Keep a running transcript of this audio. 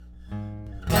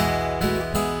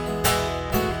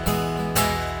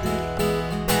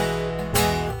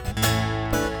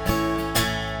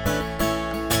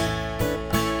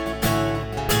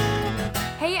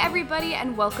everybody,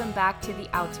 and welcome back to the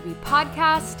Out to Be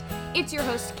podcast. It's your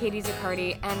host, Katie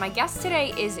Zaccardi, and my guest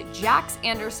today is Jax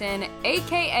Anderson,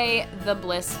 aka the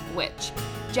Bliss Witch.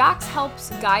 Jax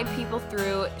helps guide people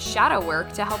through shadow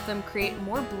work to help them create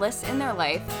more bliss in their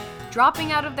life,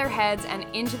 dropping out of their heads and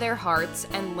into their hearts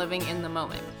and living in the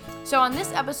moment. So on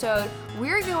this episode,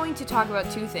 we're going to talk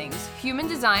about two things: human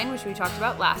design, which we talked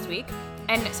about last week,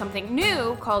 and something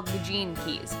new called the gene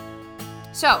keys.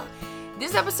 So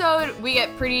this episode, we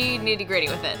get pretty nitty-gritty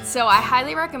with it. So I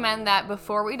highly recommend that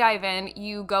before we dive in,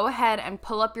 you go ahead and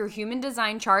pull up your human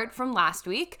design chart from last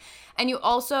week. And you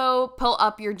also pull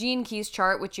up your gene keys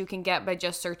chart, which you can get by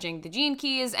just searching the gene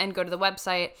keys and go to the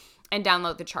website and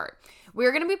download the chart.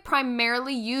 We're going to be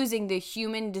primarily using the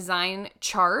human design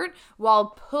chart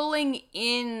while pulling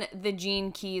in the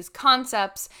gene keys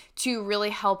concepts to really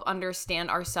help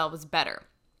understand ourselves better.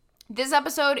 This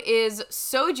episode is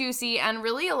so juicy and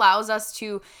really allows us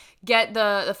to get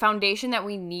the foundation that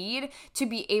we need to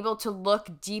be able to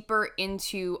look deeper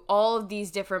into all of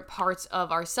these different parts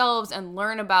of ourselves and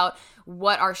learn about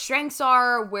what our strengths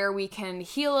are, where we can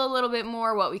heal a little bit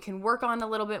more, what we can work on a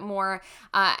little bit more,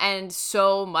 and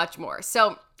so much more.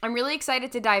 So I'm really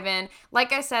excited to dive in.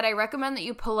 Like I said, I recommend that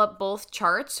you pull up both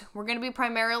charts. We're going to be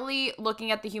primarily looking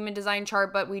at the human design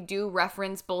chart, but we do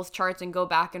reference both charts and go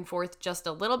back and forth just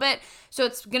a little bit. So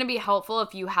it's going to be helpful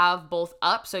if you have both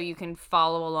up so you can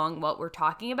follow along what we're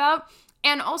talking about.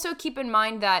 And also keep in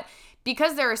mind that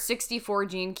because there are 64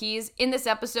 gene keys, in this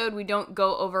episode, we don't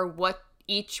go over what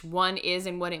each one is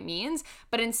and what it means,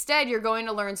 but instead you're going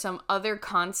to learn some other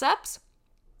concepts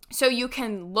so you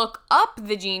can look up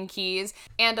the gene keys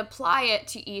and apply it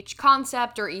to each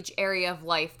concept or each area of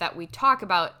life that we talk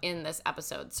about in this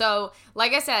episode. So,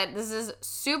 like I said, this is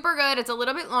super good. It's a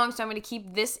little bit long, so I'm going to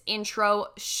keep this intro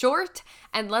short,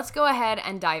 and let's go ahead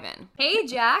and dive in. Hey,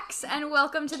 Jax, and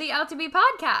welcome to the Out to Be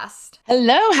podcast.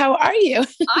 Hello, how are you?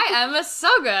 I am so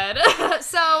good.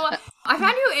 So, I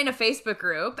found you in a Facebook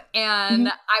group, and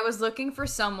I was looking for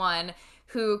someone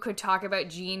who could talk about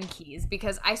gene keys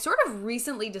because I sort of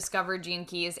recently discovered gene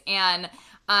keys, and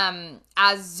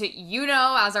as you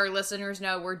know, as our listeners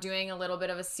know, we're doing a little bit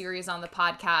of a series on the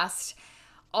podcast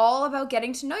all about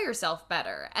getting to know yourself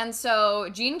better. And so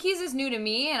gene keys is new to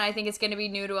me, and I think it's going to be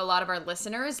new to a lot of our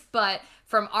listeners, but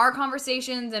from our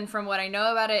conversations and from what I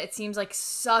know about it, it seems like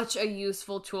such a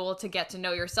useful tool to get to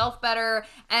know yourself better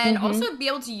and also be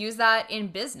able to use that in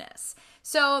business.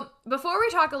 So before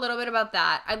we talk a little bit about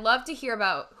that, I'd love to hear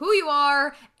about who you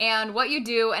are and what you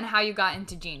do and how you got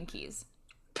into gene keys.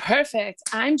 Perfect.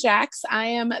 I'm Jax. I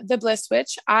am the Bliss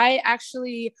Witch. I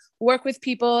actually work with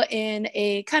people in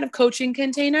a kind of coaching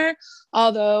container,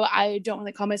 although I don't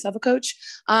really call myself a coach,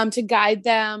 to guide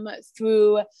them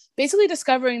through basically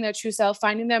discovering their true self,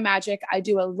 finding their magic. I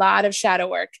do a lot of shadow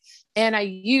work, and I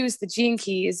use the gene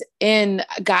keys in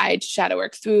guide shadow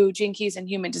work through gene keys and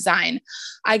human design.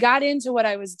 I got into what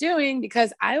I was doing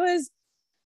because I was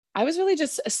really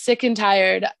just sick and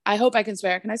tired. I hope I can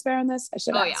swear. Can I swear on this? I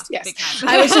should have asked. Yeah. Yes.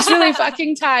 I was just really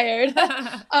fucking tired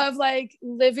of like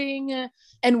living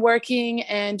and working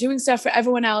and doing stuff for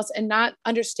everyone else and not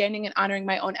understanding and honoring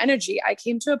my own energy. I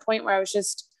came to a point where I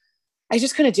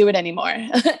just couldn't do it anymore.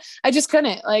 I just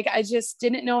couldn't. I just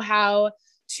didn't know how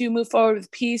to move forward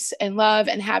with peace and love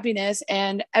and happiness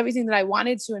and everything that I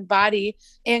wanted to embody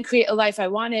and create a life I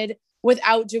wanted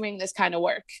without doing this kind of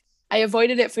work. I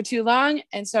avoided it for too long.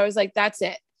 And so I was like, that's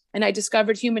it. And I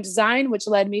discovered human design, which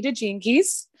led me to gene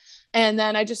keys. And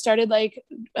then I just started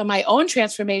my own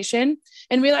transformation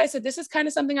and realized that this is kind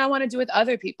of something I want to do with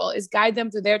other people, is guide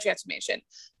them through their transformation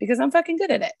because I'm fucking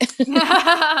good at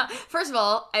it. First of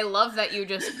all, I love that you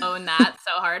just own that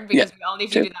so hard because we all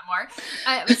need to do that more.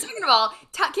 But second of all,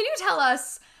 can you tell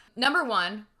us, number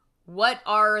one, what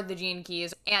are the gene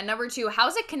keys? And number two, how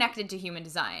is it connected to human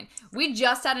design? We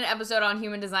just had an episode on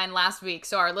human design last week,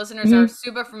 so our listeners are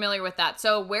super familiar with that.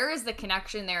 So where is the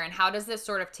connection there, and how does this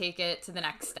sort of take it to the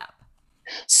next step?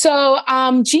 So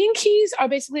gene keys are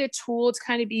basically a tool to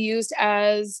kind of be used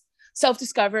as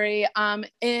self-discovery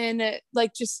in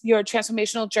just your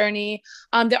transformational journey.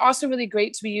 They're also really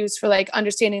great to be used for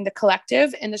understanding the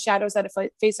collective and the shadows that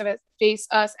face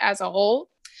us as a whole.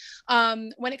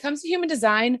 When it comes to human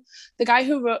design, the guy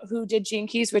who did Gene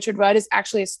Keys, Richard Rudd, is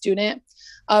actually a student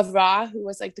of Ra, who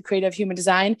was the creator of human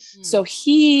design. So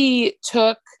he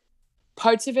took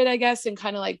parts of it, I guess, and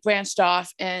kind of branched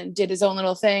off and did his own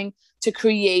little thing to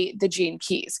create the Gene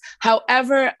Keys.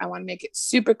 However, I want to make it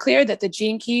super clear that the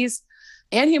Gene Keys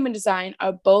and human design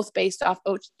are both based off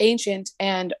ancient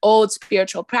and old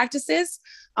spiritual practices.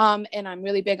 And I'm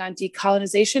really big on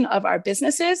decolonization of our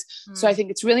businesses. So I think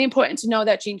it's really important to know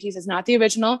that Gene Keys is not the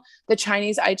original. The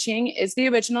Chinese I Ching is the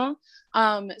original.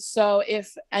 So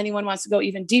if anyone wants to go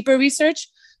even deeper research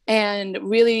and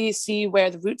really see where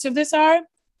the roots of this are,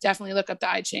 definitely look up the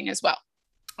I Ching as well.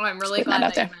 Oh, I'm really glad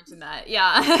that you mentioned that.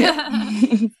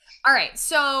 Yeah. All right,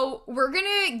 so we're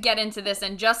gonna get into this,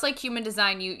 and just like human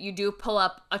design, you do pull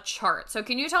up a chart. So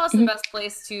can you tell us the best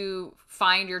place to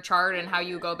find your chart and how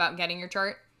you go about getting your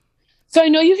chart? So I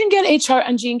know you can get a chart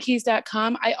on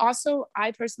genekeys.com.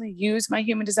 I personally use my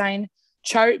human design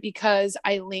chart because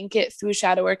I link it through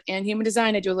shadow work and human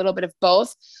design. I do a little bit of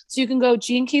both. So you can go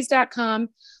genekeys.com.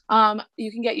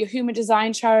 You can get your human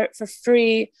design chart for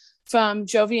free from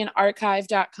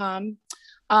jovianarchive.com.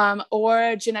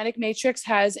 Or Genetic Matrix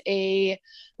has a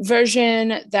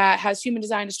version that has human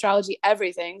design, astrology,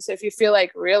 everything. So if you feel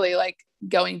like really like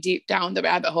going deep down the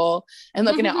rabbit hole and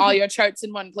looking at all your charts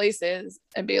in one places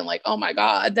and being like, oh my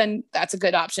God, then that's a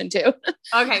good option too.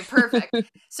 Okay, perfect.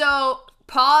 So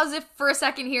pause it for a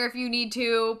second here if you need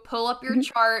to. Pull up your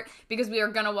chart because we are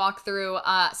going to walk through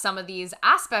some of these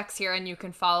aspects here and you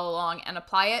can follow along and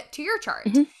apply it to your chart.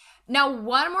 Now,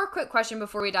 one more quick question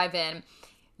before we dive in.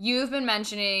 You've been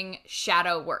mentioning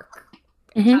shadow work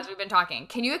as we've been talking.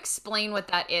 Can you explain what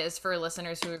that is for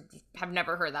listeners who have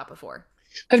never heard that before?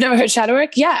 I've never heard shadow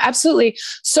work. Yeah, absolutely.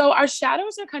 So our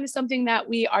shadows are kind of something that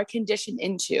we are conditioned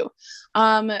into.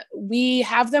 We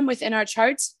have them within our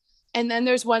charts, and then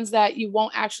there's ones that you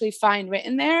won't actually find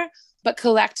written there, but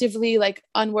collectively like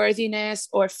unworthiness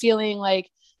or feeling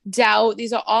like doubt.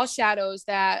 These are all shadows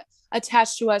that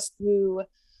attach to us through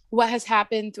what has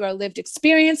happened through our lived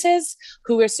experiences,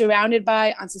 who we're surrounded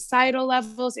by on societal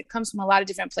levels. It comes from a lot of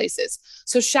different places.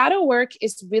 So shadow work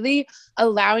is really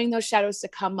allowing those shadows to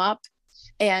come up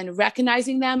and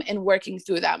recognizing them and working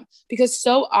through them. Because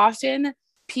so often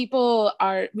we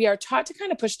are taught to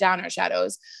kind of push down our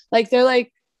shadows. Like they're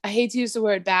like, I hate to use the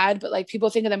word bad, but like people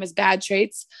think of them as bad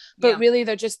traits, but really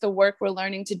they're just the work we're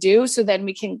learning to do. So then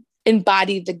we can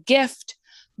embody the gift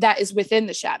that is within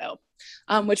the shadow.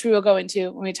 Which we will go into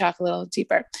when we talk a little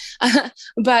deeper.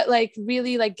 But like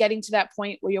really like getting to that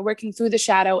point where you're working through the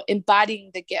shadow,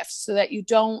 embodying the gifts so that you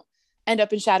don't end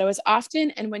up in shadow as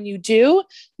often. And when you do,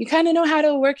 you kind of know how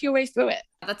to work your way through it.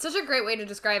 That's such a great way to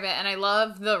describe it. And I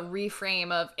love the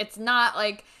reframe of it's not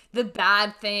like the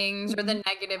bad things or the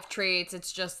negative traits.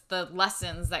 It's just the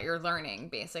lessons that you're learning,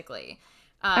 basically.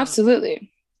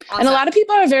 Absolutely. Awesome. And a lot of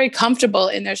people are very comfortable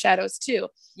in their shadows too.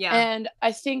 Yeah. And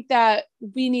I think that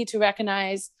we need to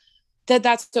recognize that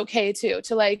that's okay too,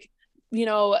 to like, you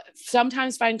know,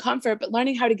 sometimes find comfort, but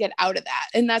learning how to get out of that.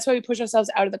 And that's why we push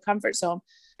ourselves out of the comfort zone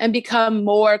and become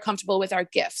more comfortable with our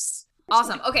gifts.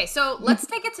 Awesome. Okay. So let's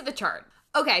take it to the chart.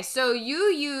 Okay. So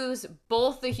you use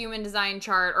both the human design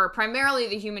chart or primarily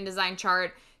the human design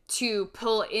chart to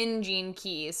pull in gene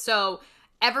keys. So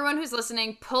everyone who's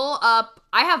listening, pull up,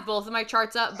 I have both of my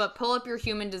charts up, but pull up your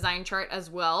human design chart as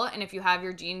well. And if you have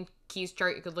your gene keys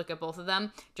chart, you could look at both of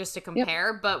them just to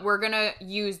compare, but we're going to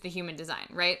use the human design,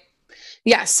 right?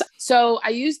 Yes. So I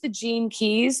use the gene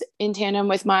keys in tandem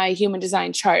with my human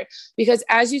design chart, because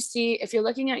as you see, if you're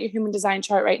looking at your human design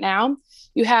chart right now,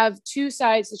 you have two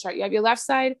sides to the chart. You have your left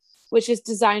side, which is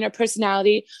design or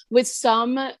personality, with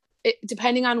some,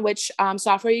 depending on which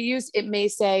software you use, it may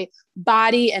say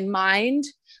body and mind.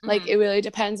 Like it really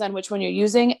depends on which one you're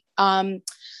using.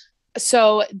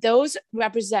 So those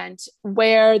represent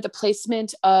where the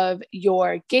placement of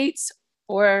your gates,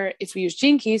 or if we use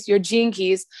gene keys, your gene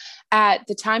keys at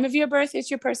the time of your birth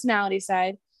is your personality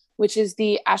side, which is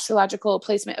the astrological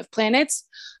placement of planets.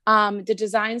 The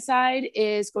design side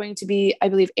is going to be, I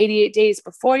believe, 88 days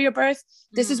before your birth.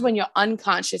 This is when your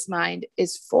unconscious mind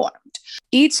is formed.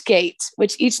 Each gate,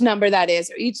 which each number that is,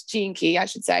 or each gene key, I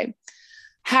should say,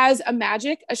 has a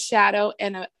magic, a shadow,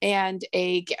 and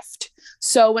a gift.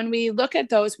 So when we look at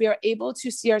those, we are able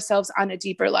to see ourselves on a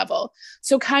deeper level.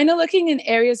 So kind of looking in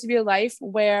areas of your life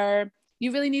where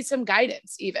you really need some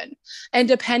guidance even. And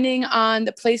depending on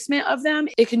the placement of them,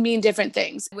 it can mean different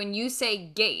things. When you say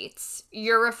gates,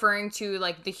 you're referring to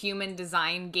like the human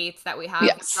design gates that we have,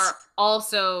 yes, which are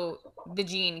also the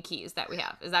gene keys that we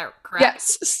have. Is that correct?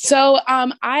 Yes. So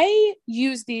I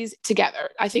use these together.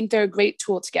 I think they're a great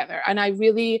tool together. And I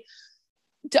really,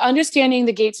 to understanding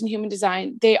the gates in human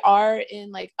design, they are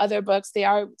in like other books, they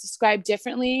are described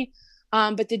differently.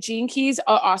 But the gene keys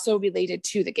are also related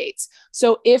to the gates.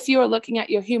 So if you're looking at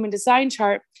your human design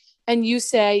chart and you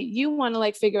say you want to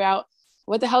like figure out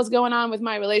what the hell's going on with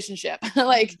my relationship,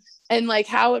 and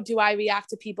how do I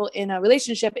react to people in a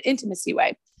relationship, an intimacy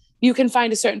way, you can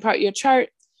find a certain part of your chart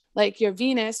like your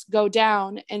Venus, go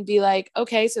down and be like,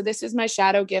 okay, so this is my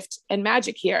shadow gift and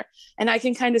magic here. And I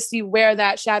can kind of see where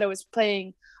that shadow is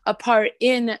playing a part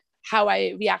in how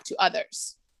I react to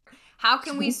others. How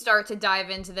can we start to dive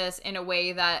into this in a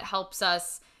way that helps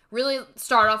us really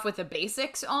start off with the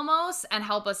basics almost and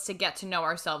help us to get to know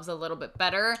ourselves a little bit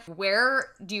better? Where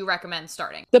do you recommend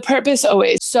starting? The purpose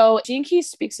always. So Gene Key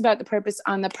speaks about the purpose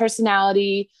on the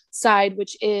personality side,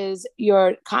 which is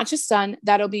your conscious sun.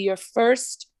 That'll be your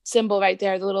first symbol right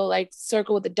there, the little like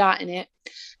circle with the dot in it.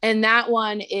 And that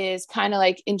one is kind of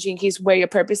like in Gene Keys where your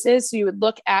purpose is. So you would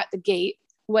look at the gate,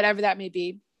 whatever that may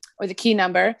be, or the key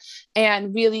number,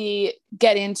 and really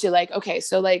get into like, okay,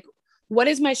 so like, what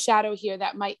is my shadow here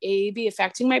that might be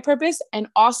affecting my purpose, and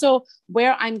also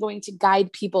where I'm going to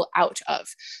guide people out of.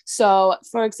 So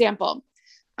for example,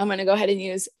 I'm going to go ahead and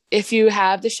use, if you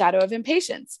have the shadow of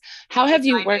impatience, how have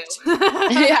you worked?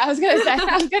 Yeah, I was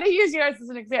going to use yours as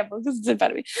an example because it's in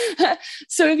front of me.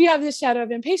 So if you have the shadow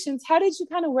of impatience, how did you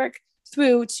kind of work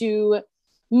through to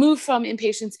move from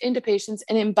impatience into patience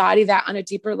and embody that on a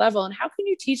deeper level? And how can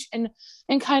you teach and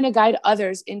kind of guide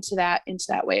others into that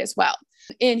way as well?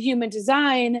 In human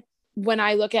design, when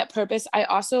I look at purpose, I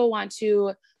also want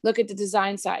to look at the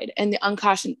design side and the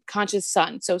unconscious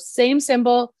sun. So same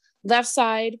symbol, left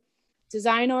side,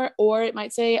 design, or it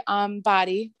might say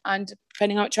body, on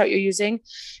depending on what chart you're using.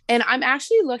 And I'm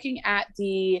actually looking at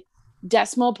the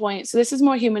decimal point. So this is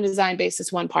more human design based,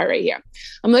 this one part right here.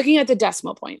 I'm looking at the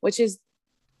decimal point, which is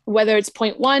whether it's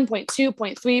 0.1, 0.2,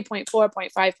 0.3, 0.4,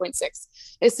 0.5, 0.6.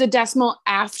 It's the decimal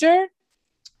after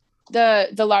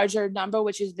the larger number,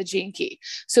 which is the Gene Key.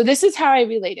 So this is how I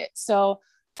relate it. So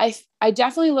I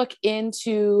definitely look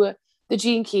into the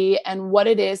Gene Key and what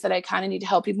it is that I kind of need to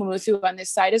help people move through on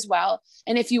this side as well.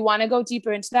 And if you want to go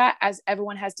deeper into that, as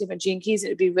everyone has different Gene Keys, it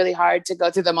would be really hard to go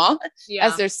through them all,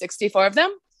 as there's 64 of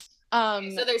them.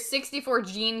 So there's 64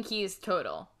 Gene Keys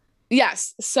total.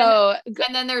 Yes. So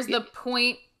and then there's the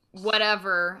point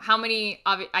whatever. How many?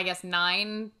 I guess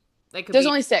 9. There's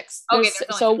only 6. Okay,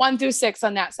 so 1 through 6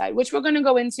 on that side, which we're going to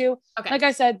go into. Okay. Like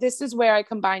I said, this is where I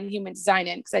combine human design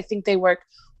in, because I think they work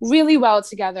really well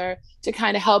together to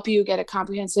kind of help you get a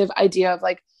comprehensive idea of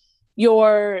like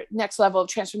your next level of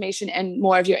transformation and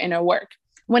more of your inner work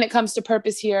when it comes to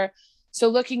purpose here. So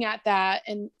looking at that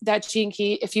and that Gene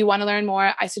Key, if you want to learn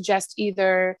more, I suggest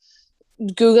either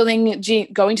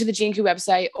Googling going to the Gene Key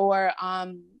website, or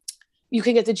you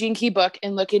can get the Gene Key book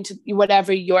and look into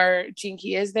whatever your Gene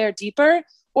Key is there deeper,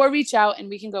 or reach out and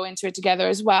we can go into it together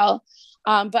as well.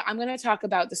 But I'm going to talk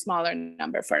about the smaller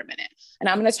number for a minute, and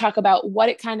I'm going to talk about what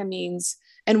it kind of means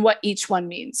and what each one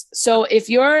means. So if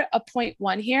you're a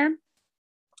 0.1 here,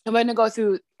 I'm going to go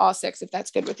through all 6, if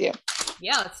that's good with you.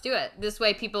 Yeah, let's do it. This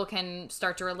way people can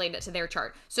start to relate it to their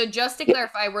chart. So just to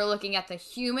clarify, we're looking at the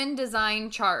human design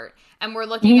chart, and we're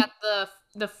looking at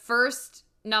the first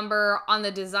number on the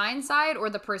design side or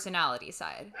the personality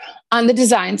side? On the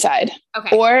design side.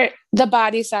 Okay. Or the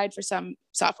body side for some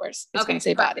softwares. It's going to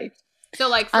say perfect. body. So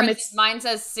like for instance, mine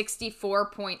says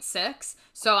 64.6.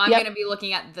 So I'm going to be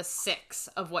looking at the 6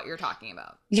 of what you're talking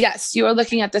about. Yes, you are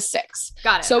looking at the 6.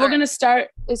 Got it. So we're going to start.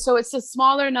 So it's a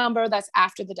smaller number that's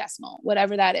after the decimal,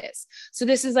 whatever that is. So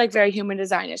this is like very human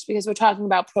designish, because we're talking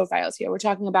about profiles here. We're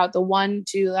talking about the 1,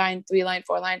 2 line, 3 line,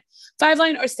 4 line, 5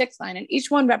 line, or 6 line. And each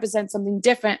one represents something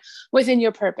different within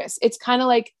your purpose. It's kind of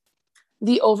like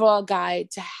the overall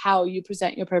guide to how you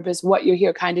present your purpose, what you're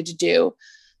here kind of to do.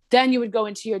 Then you would go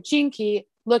into your Gene Key,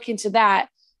 look into that,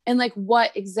 and like,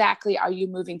 what exactly are you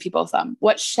moving people from?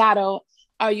 What shadow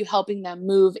are you helping them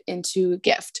move into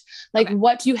gift? Like,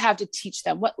 what do you have to teach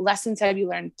them? What lessons have you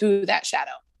learned through that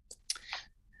shadow?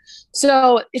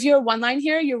 So if you're a 1 line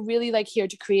here, you're really like here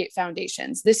to create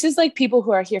foundations. This is like people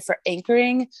who are here for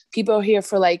anchoring, people are here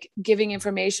for like giving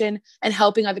information and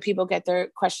helping other people get their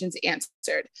questions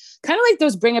answered. Kind of like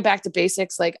those bring it back to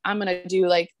basics. Like I'm going to do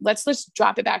like, let's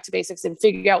drop it back to basics and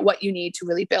figure out what you need to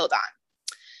really build on.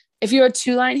 If you're a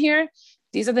 2 line here,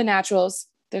 these are the naturals.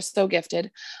 They're so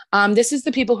gifted. This is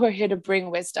the people who are here to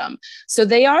bring wisdom. So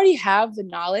they already have the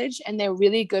knowledge and they're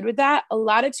really good with that. A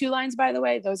lot of 2 lines, by the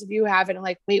way, those of you who have it and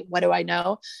like, wait, what do I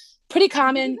know? Pretty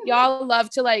common. Y'all love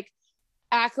to like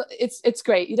act. It's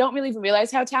great. You don't really even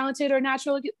realize how talented or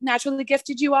naturally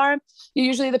gifted you are. You're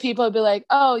usually the people who be like,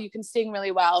 oh, you can sing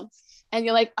really well. And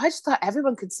you're like, I just thought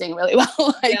everyone could sing really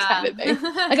well, kind of thing.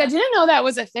 Like, I didn't know that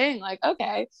was a thing. Like,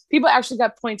 okay. People actually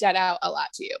got pointed out a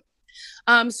lot to you.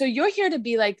 So you're here to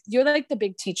be like, you're like the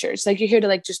big teachers. Like you're here to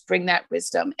like, just bring that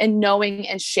wisdom and knowing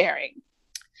and sharing.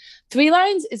 Three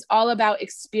lines is all about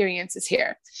experiences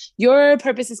here. Your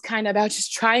purpose is kind of about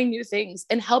just trying new things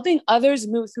and helping others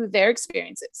move through their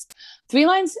experiences. Three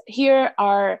lines here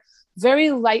are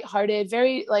very lighthearted,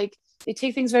 very like they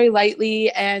take things very lightly,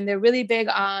 and they're really big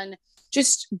on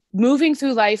just moving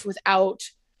through life without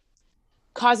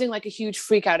causing like a huge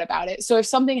freak out about it. So if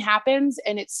something happens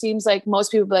and it seems like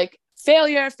most people be like,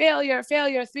 failure, failure,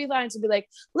 failure, three lines would be like,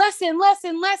 lesson,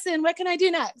 lesson, lesson. What can I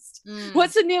do next?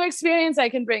 What's a new experience I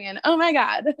can bring in? Oh my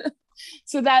God.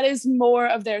 So that is more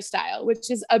of their style,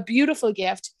 which is a beautiful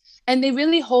gift. And they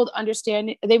really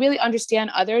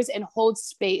understand others and hold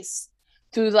space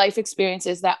through life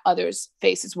experiences that others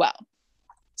face as well.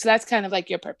 So that's kind of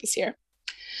like your purpose here.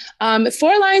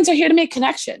 Four lines are here to make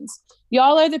connections.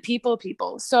 Y'all are the people.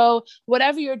 So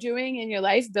whatever you're doing in your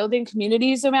life, building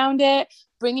communities around it,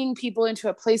 bringing people into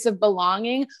a place of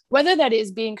belonging, whether that is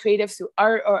being creative through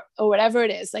art or whatever it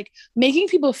is, like making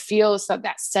people feel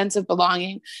that sense of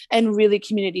belonging and really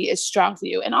community is strong for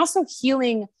you. And also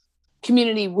healing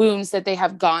community wounds that they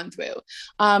have gone through.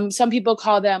 Some people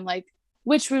call them like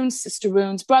witch wounds, sister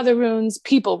wounds, brother wounds,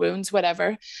 people wounds,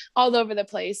 whatever, all over the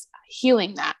place,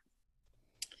 healing that.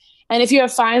 And if you're a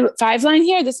five line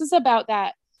here, this is about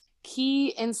that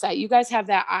key insight. You guys have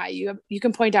that eye. You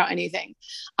can point out anything.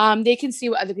 They can see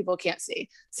what other people can't see.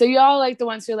 So y'all like the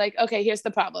ones who are like, okay, here's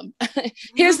the problem.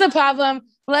 Here's the problem.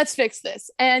 Let's fix this.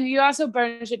 And you also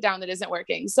burn shit down that isn't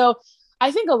working. So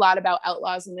I think a lot about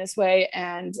outlaws in this way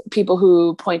and people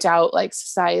who point out like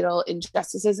societal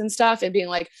injustices and stuff and being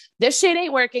like, this shit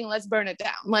ain't working. Let's burn it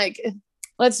down. Like,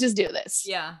 let's just do this.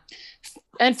 Yeah.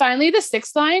 And finally, the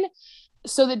sixth line.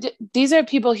 So these are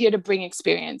people here to bring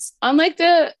experience. Unlike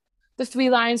the three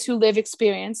lines who live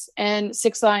experience, and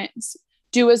six lines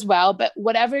do as well, but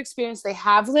whatever experience they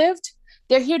have lived,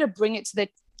 they're here to bring it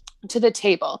to the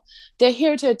table. They're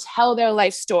here to tell their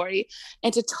life story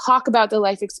and to talk about their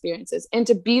life experiences and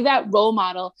to be that role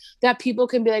model that people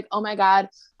can be like, oh my God,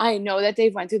 I know that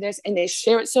they've went through this and they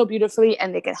share it so beautifully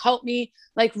and they can help me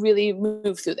like really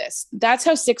move through this. That's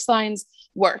how six lines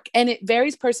work. And it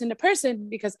varies person to person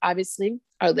because obviously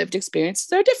our lived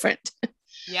experiences are different.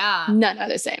 Yeah. None are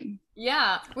the same.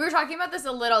 Yeah. We were talking about this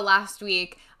a little last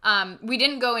week. We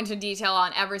didn't go into detail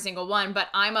on every single one, but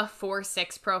I'm a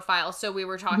 4-6 profile. So we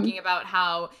were talking about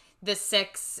how the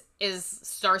 6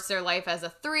 starts their life as a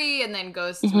 3 and then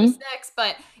goes to a 6.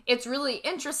 But it's really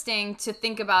interesting to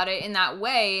think about it in that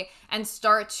way and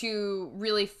start to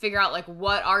really figure out like,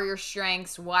 what are your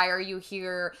strengths? Why are you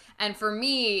here? And for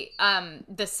me,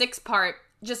 the 6 part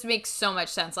just makes so much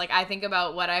sense. Like I think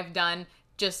about what I've done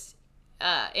just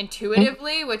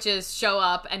intuitively, which is show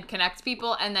up and connect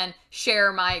people and then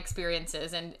share my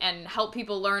experiences and help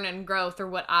people learn and grow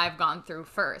through what I've gone through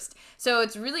first. So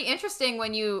it's really interesting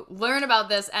when you learn about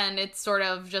this and it's sort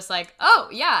of just like, oh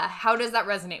yeah, how does that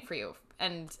resonate for you?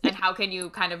 And how can you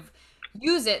kind of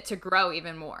use it to grow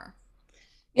even more?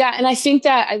 Yeah. And I think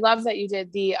that I love that you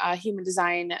did the human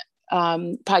design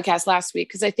podcast last week,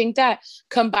 because I think that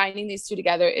combining these two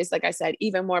together is, like I said,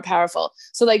 even more powerful.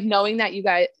 So like knowing that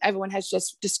everyone has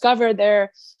just discovered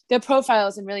their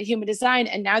profiles and really human design,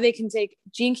 and now they can take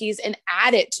Gene Keys and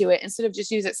add it to it instead of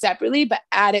just use it separately, but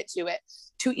add it to it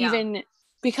to even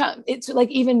become, it's like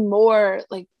even more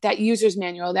like that user's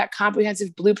manual, that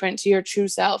comprehensive blueprint to your true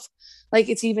self. Like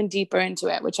it's even deeper into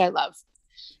it, which I love.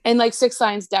 And like 6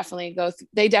 lines definitely go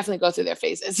through their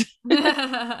phases.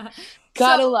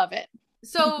 Gotta love it.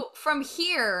 So from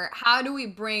here, how do we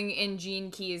bring in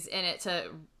Gene Keys in it to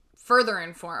further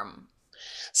inform?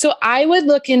 So I would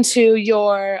look into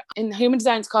in human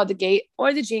design, it's called the gate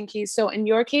or the Gene Keys. So in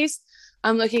your case,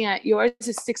 I'm looking at yours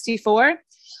is 64.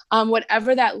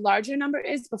 Whatever that larger number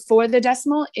is before the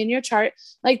decimal in your chart,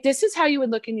 like this is how you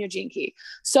would look in your Gene Key.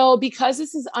 So because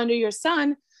this is under your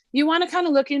sun, you want to kind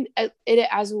of look at it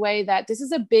as a way that this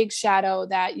is a big shadow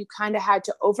that you kind of had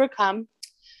to overcome,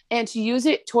 and to use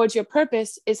it towards your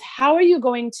purpose is how are you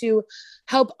going to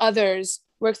help others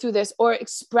work through this or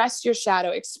express your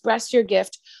shadow, express your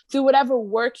gift through whatever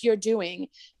work you're doing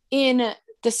in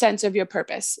the sense of your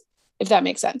purpose, if that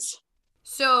makes sense.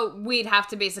 So we'd have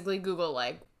to basically Google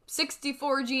like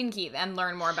 64 Gene Key and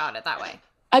learn more about it that way.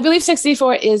 I believe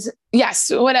 64 is, yes,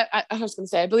 what I was going to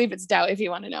say, I believe it's doubt if you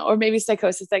want to know, or maybe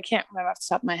psychosis. I can't remember off the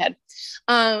top of my head.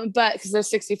 But because there's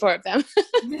 64 of them.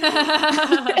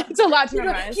 It's a lot to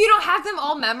memorize. You don't have them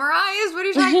all memorized? What are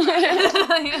you talking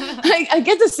about? I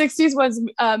get the 60s ones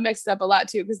mixed up a lot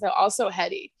too, because they're all so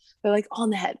heady. They're like all in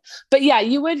the head. But yeah,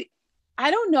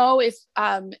 I don't know if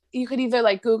you could either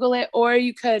like Google it, or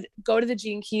you could go to the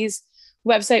Gene Keys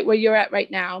website where you're at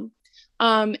right now.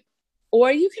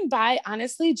 Or you can buy,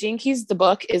 honestly, Gene Keys, the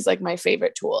book is like my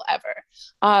favorite tool ever.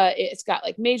 It's got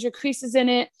like major creases in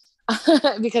it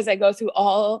because I go through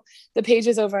all the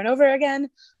pages over and over again.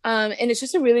 And it's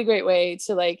just a really great way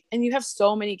to like, and you have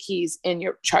so many keys in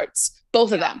your charts,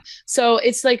 both of them. So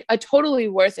it's like a totally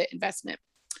worth it investment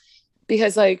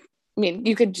because like, I mean,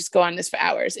 you could just go on this for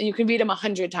hours and you can read them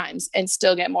 100 times and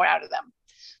still get more out of them.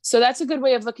 So that's a good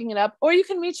way of looking it up. Or you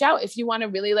can reach out if you want to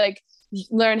really like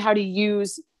learn how to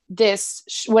use this,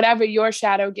 whatever your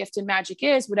shadow gift and magic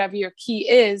is, whatever your key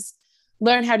is,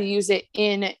 learn how to use it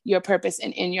in your purpose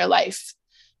and in your life.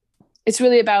 It's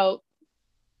really about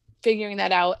figuring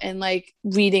that out and like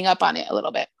reading up on it a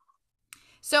little bit.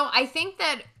 So I think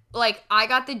that like I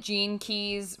got the Gene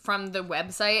Keys from the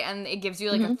website and it gives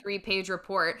you like a 3-page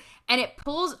report and it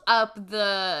pulls up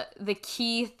the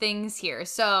key things here.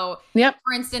 So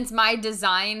for instance, my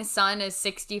design sun is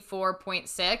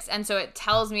 64.6 and so it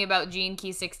tells me about Gene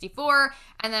Key 64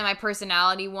 and then my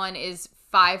personality one is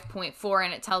 5.4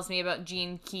 and it tells me about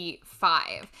Gene Key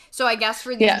 5. So I guess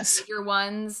for these bigger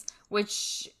ones,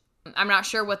 which I'm not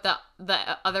sure what the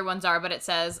other ones are, but it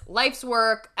says life's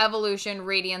work, evolution,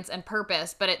 radiance, and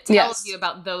purpose, but it tells you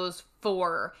about those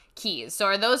 4 keys. So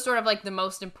are those sort of like the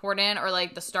most important or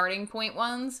like the starting point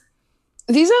ones?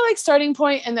 These are like starting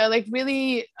point and they're like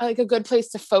really like a good place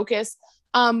to focus.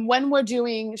 When we're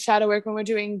doing shadow work, when we're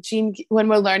doing when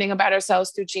we're learning about ourselves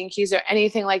through Gene Keys or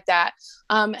anything like that,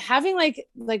 having like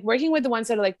working with the ones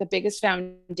that are like the biggest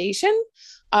foundation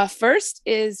first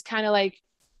is kind of like,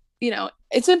 you know,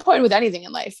 it's important with anything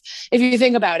in life. If you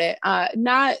think about it,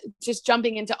 not just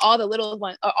jumping into all the little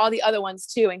ones or all the other ones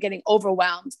too and getting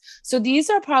overwhelmed. So these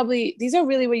are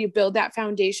really where you build that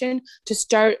foundation to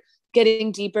start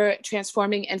getting deeper,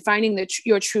 transforming and finding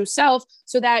your true self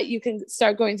so that you can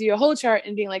start going through your whole chart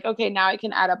and being like, okay, now I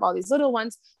can add up all these little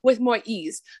ones with more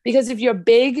ease. Because if your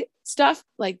big stuff,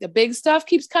 like the big stuff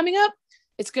keeps coming up,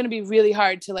 it's going to be really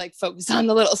hard to like focus on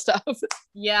the little stuff.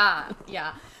 Yeah.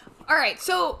 All right,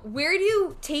 so where do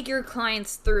you take your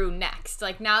clients through next?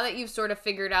 Like now that you've sort of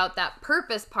figured out that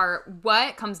purpose part,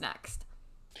 what comes next?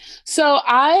 So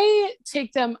I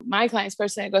take my clients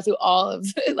personally, I go through all of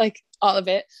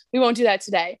it. We won't do that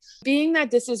today. Being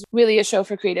that this is really a show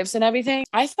for creatives and everything,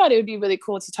 I thought it would be really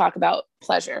cool to talk about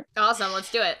pleasure. Awesome,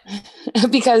 let's do it.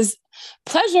 Because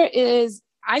pleasure is,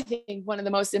 I think, one of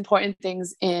the most important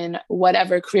things in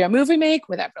whatever career move we make,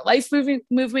 whatever life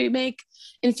move we make.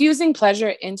 Infusing pleasure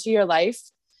into your life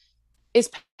is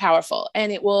powerful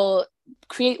and it will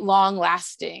create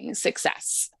long-lasting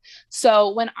success.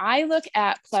 So when I look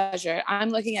at pleasure, I'm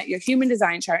looking at your human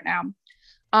design chart now.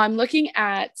 I'm looking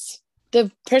at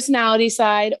the personality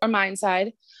side or mind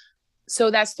side. So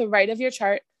that's the right of your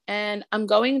chart. And I'm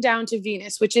going down to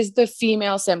Venus, which is the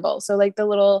female symbol. So like the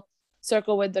little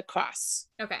circle with the cross.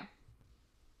 Okay.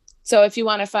 So if you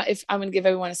want to if I'm going to give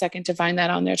everyone a second to find that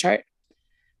on their chart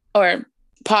or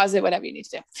pause it, whatever you need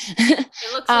to do. It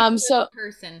looks like a little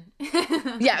person.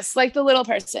 Yes. Like the little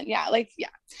person. Yeah.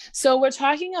 So we're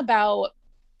talking about,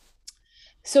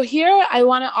 so here I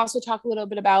want to also talk a little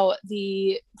bit about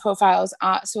the profiles.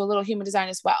 So a little human design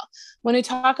as well. When we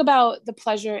talk about the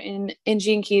pleasure in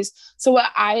Gene Keys. So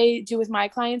what I do with my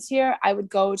clients here, I would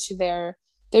go to their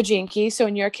Gene Key. So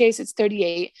in your case, it's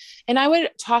 38. And I would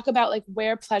talk about like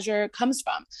where pleasure comes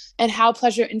from and how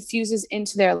pleasure infuses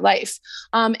into their life,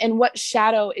 and what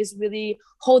shadow is really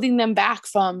holding them back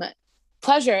from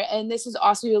pleasure. And this is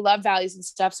also your love values and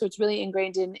stuff. So it's really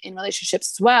ingrained in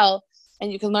relationships as well.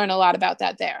 And you can learn a lot about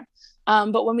that there.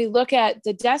 But when we look at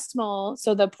the decimal,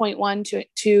 so the 0.1,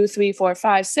 2, 3, 4,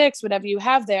 5, 6, whatever you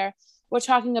have there, we're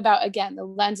talking about, again, the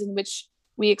lens in which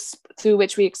through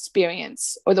which we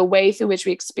experience, or the way through which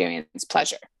we experience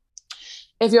pleasure.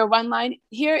 If you're one line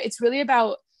here, it's really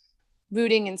about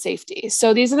rooting in safety.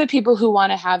 So these are the people who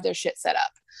want to have their shit set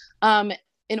up.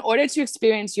 In order to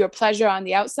experience your pleasure on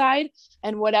the outside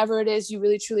and whatever it is you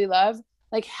really truly love,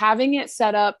 like having it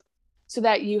set up so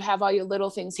that you have all your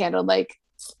little things handled, like,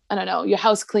 I don't know, your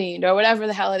house cleaned or whatever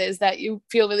the hell it is that you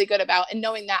feel really good about. And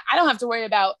knowing that I don't have to worry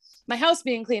about my house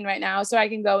being clean right now, so I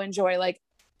can go enjoy like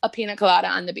a pina colada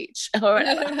on the beach or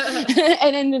whatever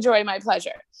and enjoy my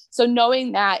pleasure. So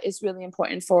knowing that is really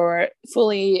important for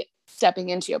fully stepping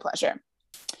into your pleasure.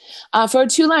 For a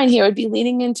 2-line here, it would be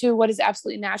leaning into what is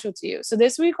absolutely natural to you. So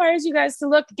this requires you guys to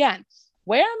look again,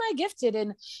 where am I gifted,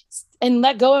 and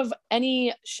let go of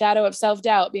any shadow of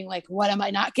self-doubt, being like, what am I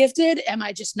not gifted? Am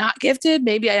I just not gifted?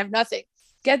 Maybe I have nothing.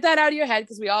 Get that out of your head,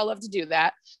 because we all love to do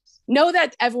that. Know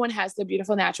that everyone has their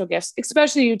beautiful natural gifts,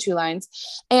 especially you 2 lines,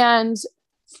 and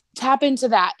tap into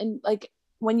that. And like,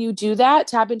 when you do that,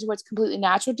 tap into what's completely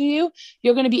natural to you,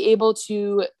 you're going to be able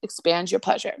to expand your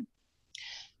pleasure.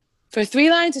 For 3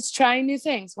 lines, it's trying new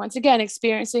things. Once again,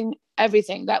 experiencing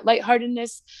everything, that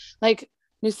lightheartedness, like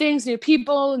new things, new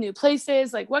people, new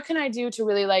places. Like, what can I do to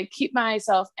really like keep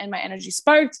myself and my energy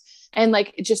sparked and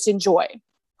like just enjoy?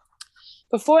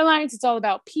 For 4 lines, it's all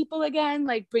about people again,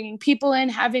 like bringing people in,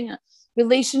 having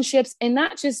relationships, and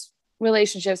not just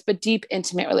relationships, but deep,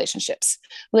 intimate relationships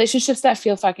that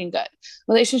feel fucking good,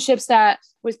 relationships that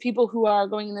with people who are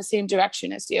going in the same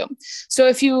direction as you. So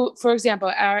if you, for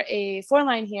example, are a 4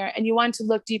 line here and you want to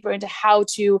look deeper into how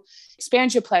to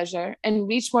expand your pleasure and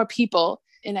reach more people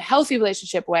in a healthy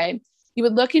relationship way, you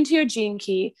would look into your gene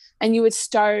key and you would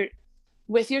start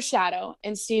with your shadow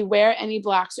and see where any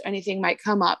blocks or anything might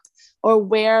come up, or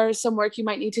where some work you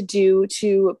might need to do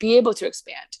to be able to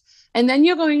expand. And then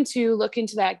you're going to look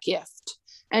into that gift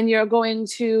and you're going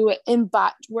to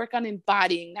work on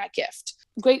embodying that gift.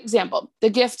 Great example, the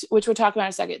gift, which we'll talk about in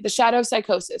a second, the shadow of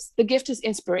psychosis. The gift is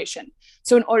inspiration.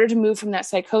 So in order to move from that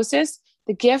psychosis,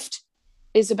 the gift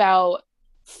is about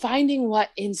finding what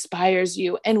inspires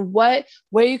you and where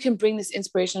you can bring this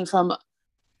inspiration from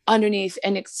underneath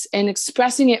and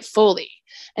expressing it fully.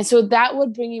 And so that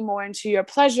would bring you more into your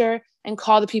pleasure and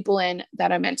call the people in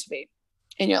that are meant to be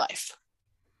in your life.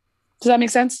 Does that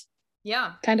make sense?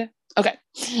 Yeah. Kind of. Okay.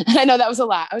 I know that was a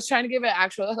lot. I was trying to give it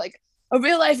actual, like a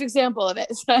real life example of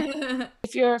it.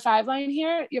 If you're a 5 line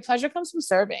here, your pleasure comes from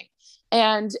serving,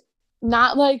 and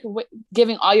not like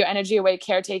giving all your energy away,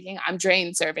 caretaking. I'm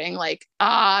drained serving, like,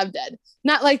 I'm dead.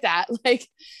 Not like that. Like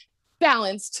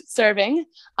balanced serving,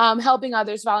 helping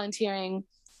others, volunteering,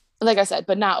 like I said,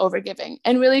 but not overgiving,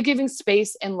 and really giving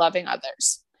space and loving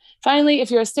others. Finally,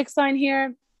 if you're a 6 line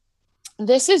here,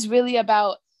 this is really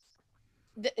about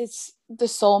it's the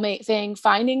soulmate thing,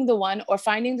 finding the one or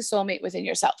finding the soulmate within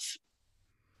yourself.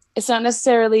 It's not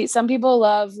necessarily, some people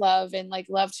love and like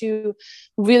love to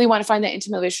really want to find that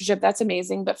intimate relationship. That's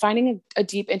amazing. But finding a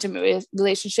deep, intimate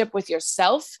relationship with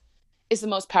yourself is the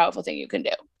most powerful thing you can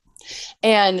do.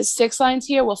 And 6 lines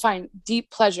here will find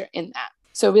deep pleasure in that.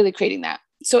 So really creating that.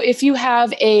 So if you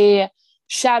have a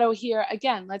shadow here,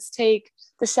 again, let's take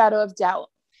the shadow of doubt.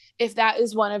 If that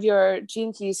is one of your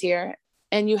gene keys here,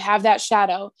 and you have that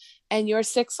shadow and your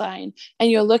 6 line and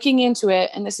you're looking into it,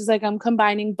 and this is like, I'm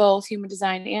combining both human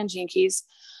design and gene keys.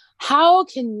 How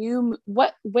can you,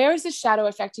 where is the shadow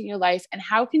affecting your life, and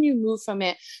how can you move from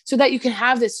it so that you can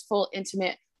have this full,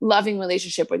 intimate, loving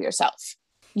relationship with yourself,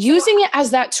 using it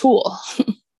as that tool?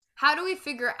 How do we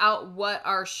figure out what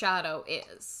our shadow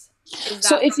is? Is that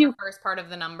so if you, the first part of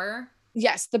the number?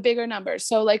 Yes, the bigger number.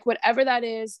 So like whatever that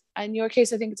is, in your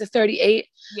case, I think it's a 38.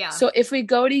 Yeah. So if we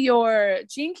go to your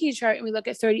gene key chart and we look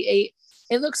at 38,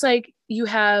 it looks like you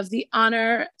have the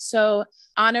honor. So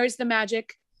honor is the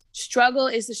magic, struggle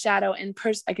is the shadow, and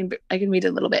I can read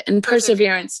a little bit, and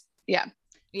perseverance. Yeah.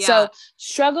 So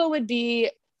struggle would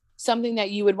be something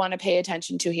that you would want to pay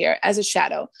attention to here as a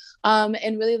shadow.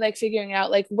 And really like figuring out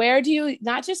like, where do you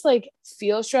not just like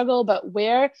feel struggle, but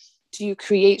where do you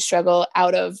create struggle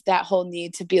out of that whole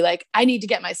need to be like, I need to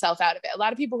get myself out of it. A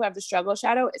lot of people who have the struggle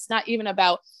shadow, it's not even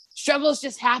about struggles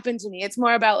just happen to me. It's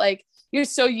more about like, you're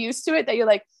so used to it that you're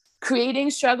like creating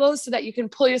struggles so that you can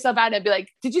pull yourself out and be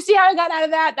like, did you see how I got out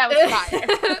of that? That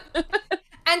was fire.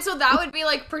 And so that would be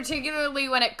like, particularly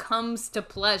when it comes to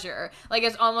pleasure, like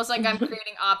it's almost like I'm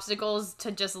creating obstacles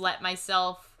to just let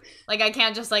myself, like I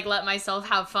can't just like let myself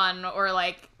have fun or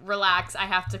like relax. I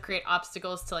have to create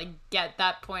obstacles to like get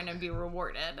that point and be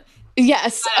rewarded.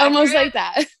 Yes, almost like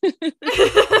that.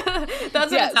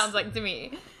 That's what it sounds like to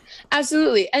me.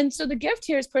 Absolutely. And so the gift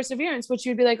here is perseverance, which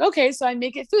you'd be like, okay, so I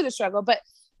make it through the struggle. But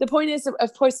the point is,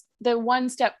 of course, the one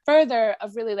step further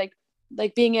of really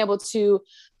like being able to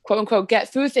quote unquote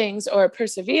get through things or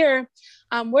persevere.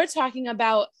 We're talking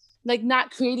about like not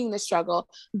creating the struggle,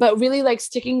 but really like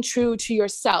sticking true to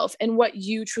yourself and what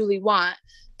you truly want,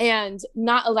 and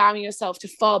not allowing yourself to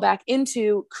fall back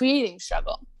into creating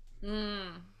struggle.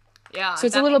 Yeah. So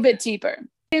it's a little bit deeper.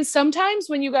 And sometimes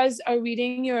when you guys are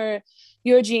reading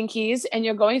your gene keys and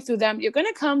you're going through them, you're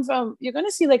going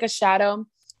to see like a shadow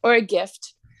or a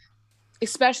gift,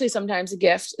 especially sometimes a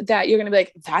gift that you're going to be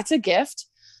like, that's a gift.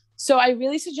 So I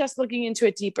really suggest looking into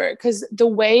it deeper, because the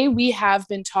way we have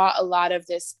been taught a lot of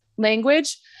this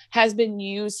language has been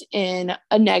used in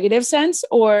a negative sense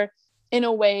or in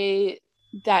a way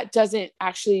that doesn't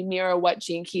actually mirror what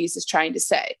Gene Keys is trying to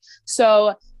say.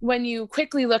 So when you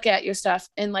quickly look at your stuff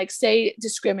and like say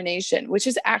discrimination, which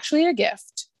is actually a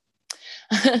gift.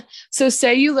 So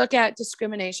say you look at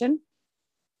discrimination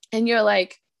and you're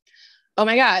like, oh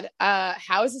my God,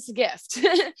 how is this a gift?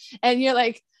 And you're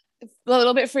like a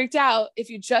little bit freaked out. If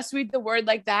you just read the word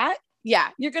like that, yeah,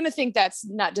 you're going to think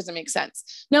doesn't make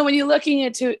sense. No, when you're looking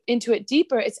into it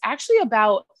deeper, it's actually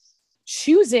about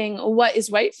choosing what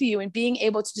is right for you and being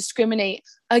able to discriminate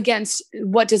against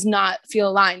what does not feel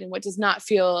aligned and what does not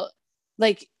feel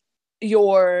like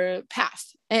your path.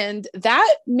 And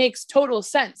that makes total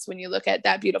sense when you look at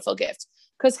that beautiful gift,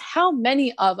 because how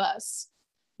many of us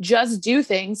just do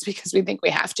things because we think we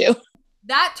have to?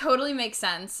 That totally makes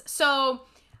sense. So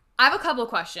I have a couple of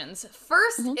questions.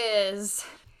 First is,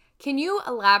 can you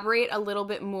elaborate a little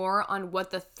bit more on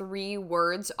what the 3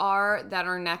 words are that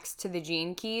are next to the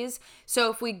gene keys?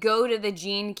 So if we go to the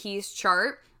gene keys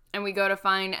chart and we go to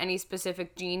find any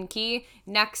specific gene key,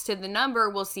 next to the number,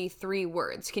 we'll see 3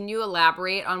 words. Can you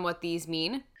elaborate on what these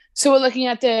mean? So we're looking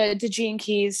at the gene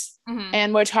keys,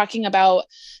 and we're talking about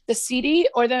the CD,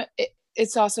 or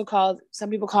it's also called, some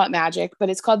people call it magic, but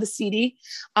it's called the CD,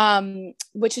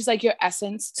 which is like your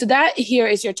essence. So that here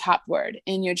is your top word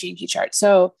in your gene key chart.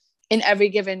 So in every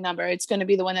given number, it's going to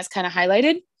be the one that's kind of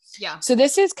highlighted. Yeah. So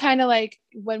this is kind of like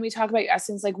when we talk about your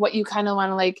essence, like what you kind of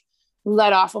want to like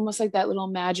let off, almost like that little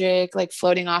magic, like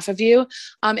floating off of you.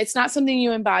 It's not something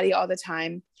you embody all the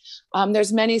time.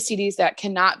 There's many CDs that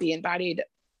cannot be embodied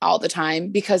all the time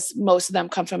because most of them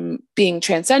come from being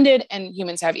transcended, and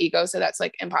humans have ego. So that's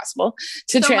like impossible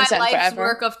to transcend forever. So my life's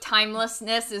work of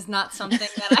timelessness is not something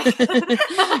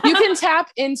that you can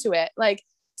tap into it. Like,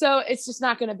 so it's just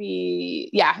not going to be,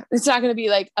 it's not going to be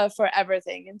like a forever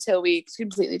thing until we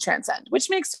completely transcend, which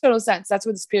makes total sense. That's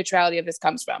where the spirituality of this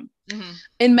comes from.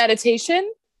 In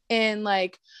meditation, in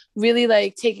like really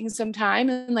like taking some time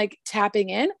and like tapping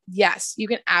in, yes, you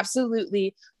can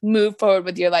absolutely move forward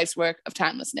with your life's work of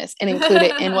timelessness and include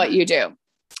it in what you do.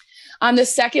 The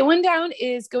second one down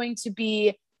is going to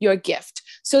be your gift.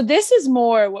 So this is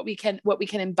more what we can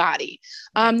embody.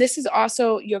 This is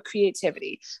also your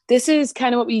creativity. This is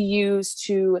kind of what we use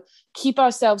to keep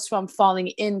ourselves from falling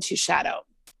into shadow,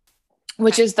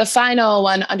 which is the final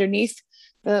one underneath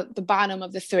the bottom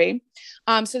of the 3.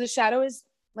 So the shadow is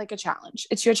like a challenge.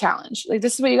 It's your challenge. Like,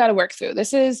 this is what you got to work through.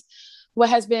 This is what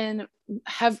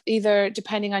have either,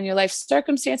 depending on your life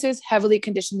circumstances, heavily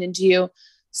conditioned into you,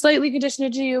 slightly conditioned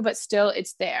into you, but still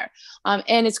it's there.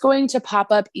 And it's going to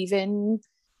pop up even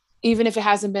if it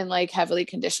hasn't been like heavily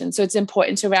conditioned. So it's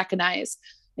important to recognize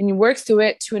and you work through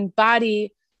it to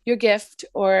embody your gift,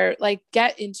 or like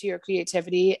get into your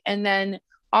creativity, and then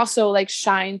also like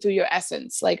shine through your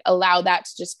essence, like allow that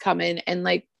to just come in and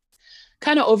like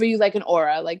kind of over you like an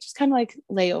aura, like just kind of like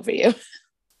lay over you.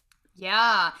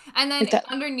 Yeah. And then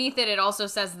underneath it also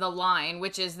says the line,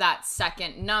 which is that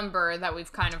second number that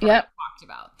we've kind of already talked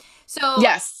about. So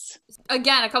yes,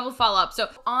 again, a couple of follow-ups. So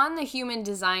on the human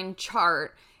design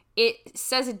chart, it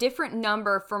says a different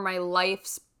number for my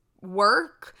life's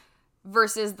work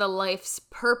versus the life's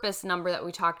purpose number that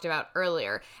we talked about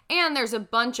earlier. And there's a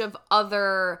bunch of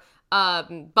other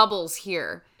bubbles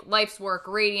here: life's work,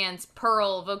 radiance,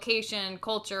 pearl, vocation,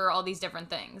 culture, all these different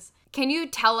things. Can you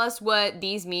tell us what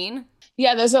these mean?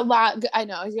 Yeah, there's a lot. I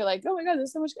know you're like, oh my God,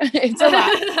 there's so much. It's a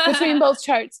lot between both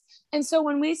charts. And so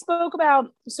when we spoke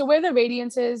about, so where the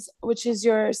radiance is, which is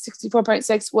your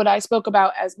 64.6, what I spoke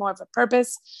about as more of a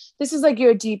purpose, this is like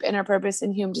your deep inner purpose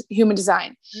in human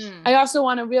design. I also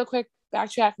want to real quick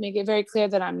backtrack, make it very clear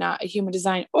that I'm not a human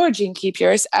design or gene key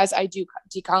purist, as I do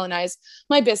decolonize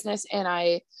my business and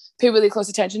I pay really close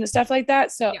attention to stuff like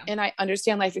that. So, and I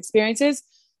understand life experiences.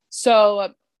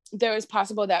 So there is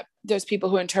possible that there's people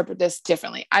who interpret this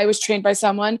differently. I was trained by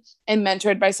someone and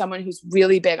mentored by someone who's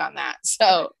really big on that.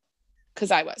 So,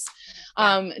 because I was,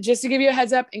 just to give you a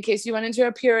heads up in case you run into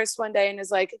a purist one day and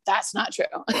is like, that's not true.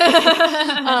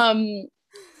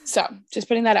 So just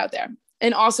putting that out there.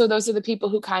 And also those are the people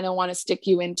who kind of want to stick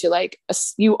you into like,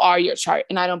 you are your chart.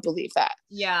 And I don't believe that.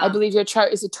 Yeah. I believe your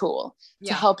chart is a tool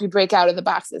to help you break out of the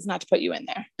boxes, not to put you in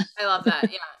there. I love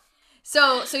that. Yeah.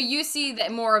 So you see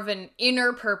that more of an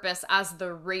inner purpose as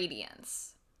the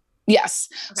radiance. Yes.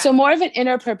 Okay. So more of an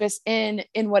inner purpose in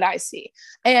what I see.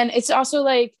 And it's also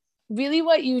like really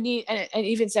what you need. And it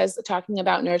even says, talking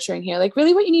about nurturing here, like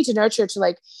really what you need to nurture to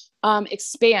like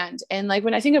expand. And like,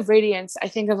 when I think of radiance, I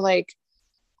think of like,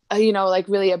 like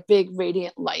really a big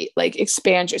radiant light, like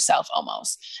expand yourself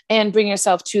almost and bring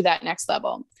yourself to that next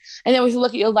level. And then when you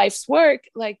look at your life's work,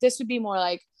 like this would be more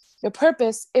like your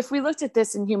purpose. If we looked at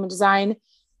this in human design,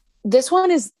 this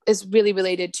one is really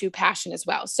related to passion as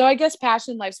well. So I guess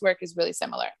passion, life's work is really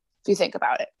similar if you think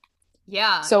about it.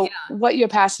 Yeah. So what you're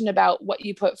passionate about, what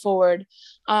you put forward,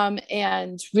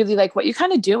 and really like what you're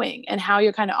kind of doing and how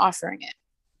you're kind of offering it.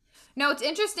 Now, what's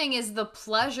interesting is the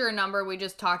pleasure number we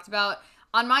just talked about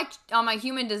on my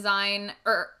human design,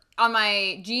 or on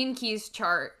my gene keys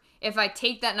chart. if I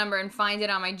take that number and find it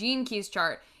on my Gene Keys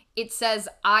chart, it says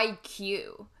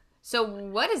IQ. So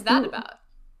what is that about?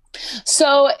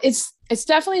 So it's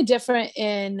definitely different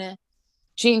in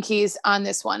Gene Keys on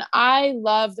this one. I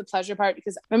love the pleasure part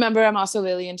because remember, I'm also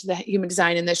really into the human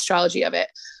design and the astrology of it.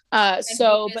 And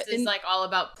Venus is like all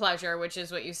about pleasure, which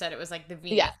is what you said. It was like the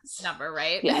Venus number,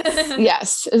 right?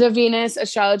 Yes. The Venus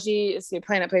astrology is the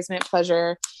planet placement,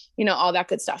 pleasure, all that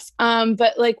good stuff.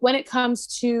 But like when it comes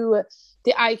to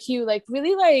the IQ, like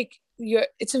really like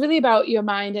it's really about your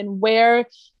mind and where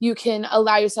you can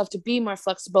allow yourself to be more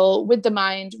flexible with the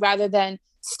mind rather than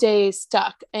stay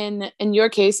stuck in your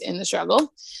case in the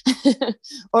struggle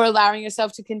or allowing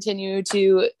yourself to continue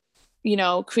to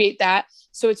create that.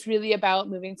 So it's really about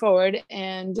moving forward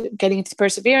and getting to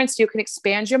perseverance. You can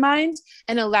expand your mind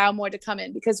and allow more to come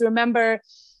in, because remember,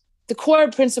 the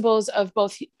core principles of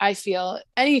both, I feel,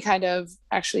 any kind of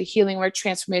actually healing work,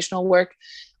 transformational work,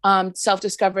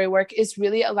 self-discovery work is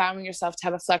really allowing yourself to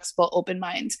have a flexible, open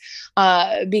mind,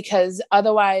 because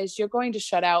otherwise you're going to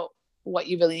shut out what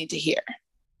you really need to hear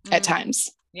at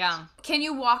times. Yeah. Can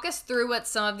you walk us through what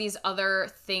some of these other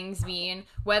things mean,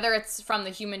 whether it's from the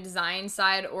human design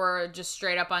side or just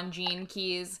straight up on Gene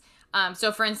Keys?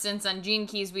 So for instance, on Gene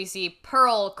Keys, we see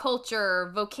Pearl,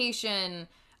 culture, vocation,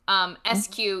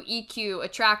 SQ, EQ,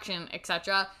 attraction,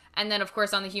 etc. And then of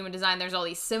course on the human design, there's all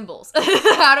these symbols.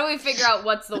 How do we figure out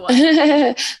what's the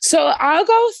what? So I'll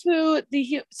go through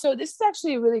so this is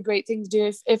actually a really great thing to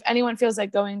do if anyone feels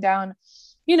like going down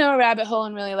a rabbit hole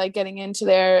and really like getting into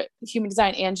their human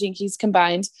design and Gene Keys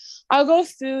combined. I'll go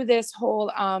through this whole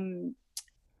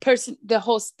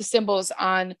the symbols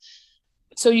on,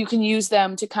 so you can use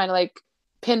them to kind of like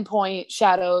pinpoint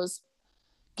shadows,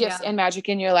 gifts, and magic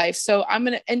in your life. So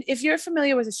and if you're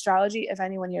familiar with astrology, if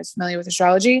anyone here is familiar with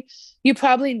astrology, you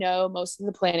probably know most of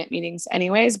the planet meetings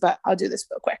anyways, but I'll do this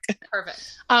real quick.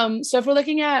 Perfect. So if we're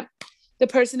looking at the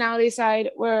personality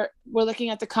side, we're looking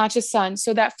at the conscious sun.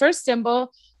 So that first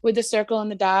symbol with the circle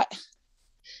and the dot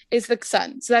is the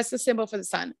sun. So that's the symbol for the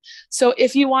sun. So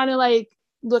if you want to like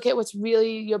look at what's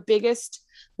really your biggest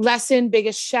lesson,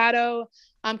 biggest shadow,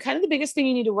 kind of the biggest thing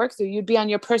you need to work through, you'd be on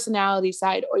your personality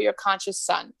side or your conscious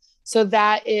sun. So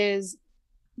that is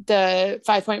the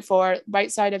 5.4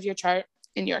 right side of your chart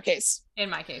in your case. In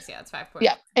my case, yeah, it's 5.4.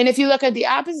 Yeah. And if you look at the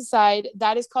opposite side,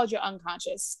 that is called your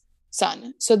unconscious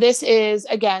sun. So this is,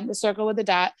 again, the circle with the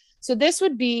dot. So this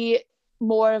would be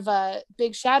more of a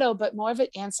big shadow, but more of an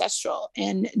ancestral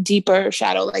and deeper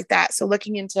shadow like that. So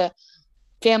looking into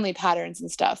family patterns and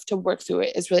stuff to work through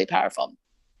it is really powerful.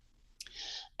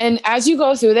 And as you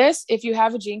go through this, if you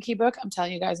have a Gene Key book, I'm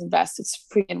telling you guys, invest. It's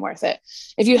freaking worth it.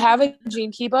 If you have a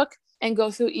Gene Key book and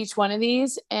go through each one of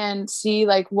these and see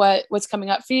like what's coming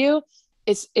up for you,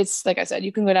 it's like I said,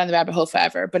 you can go down the rabbit hole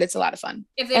forever, but it's a lot of fun.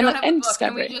 If they don't have a book,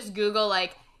 can we just Google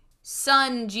like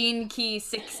Sun Gene Key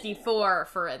 64,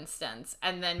 for instance,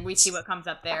 and then we see what comes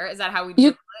up there? Is that how we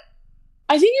Google it?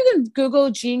 I think you can Google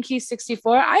Gene Key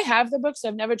 64. I have the book, so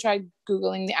I've never tried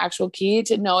Googling the actual key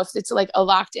to know if it's like a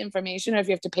locked information or if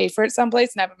you have to pay for it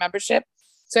someplace and have a membership.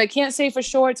 So I can't say for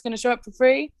sure it's going to show up for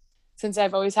free, since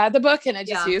I've always had the book and I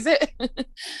just use it.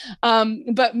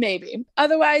 But maybe.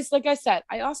 Otherwise, like I said,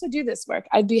 I also do this work.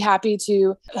 I'd be happy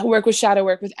to work with shadow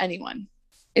work with anyone.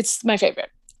 It's my favorite.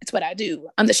 It's what I do.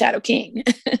 I'm the Shadow King.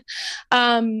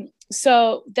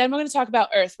 So then we're going to talk about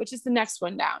Earth, which is the next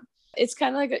one down. It's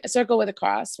kind of like a circle with a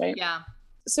cross, right? Yeah.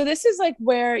 So this is like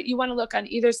where you want to look on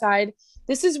either side.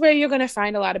 This is where you're going to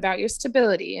find a lot about your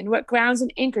stability and what grounds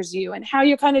and anchors you and how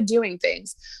you're kind of doing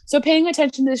things. So paying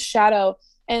attention to this shadow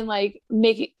and like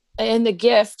making, and the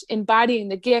gift, embodying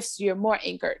the gifts, you're more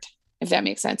anchored, if that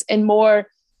makes sense, and more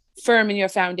firm in your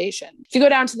foundation. If you go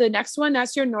down to the next one,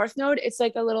 that's your North Node. It's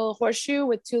like a little horseshoe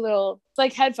with two little,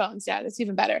 like headphones. Yeah, that's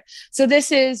even better. So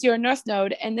this is your North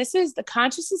Node. And this is the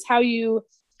conscious is how you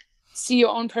see your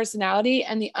own personality.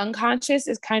 And the unconscious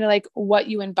is kind of like what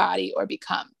you embody or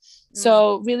become.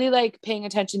 So really like paying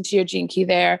attention to your Gene Key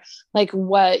there, like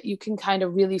what you can kind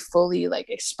of really fully like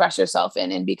express yourself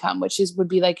in and become, which would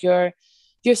be like your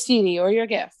CD or your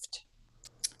gift.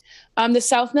 The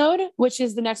South Node, which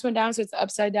is the next one down. So it's the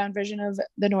upside down version of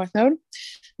the North Node.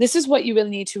 This is what you really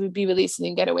need to be releasing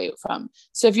and get away from.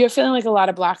 So if you're feeling like a lot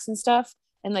of blocks and stuff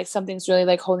and like something's really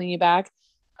like holding you back,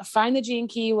 find the Gene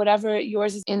Key, whatever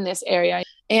yours is in this area,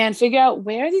 and figure out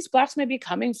where these blocks might be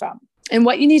coming from and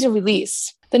what you need to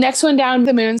release. The next one down,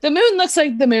 the moon. The moon looks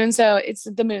like the moon, so it's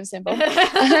the moon symbol.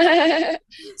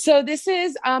 So this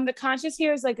is the conscious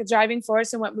here is like a driving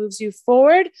force and what moves you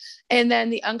forward. And then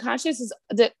the unconscious is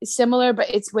similar, but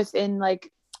it's within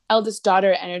like eldest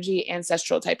daughter energy,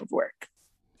 ancestral type of work.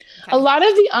 Okay. A lot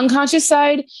of the unconscious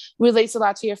side relates a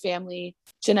lot to your family,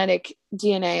 genetic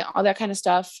DNA, all that kind of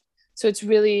stuff. So it's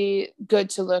really good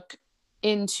to look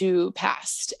into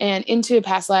past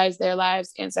lives, their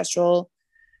lives, ancestral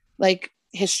like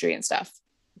history and stuff.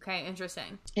 Okay,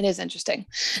 interesting. It is interesting.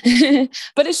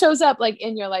 But it shows up like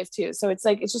in your life too. So it's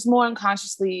like, it's just more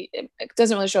unconsciously, it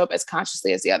doesn't really show up as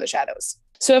consciously as the other shadows.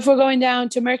 So if we're going down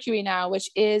to Mercury now,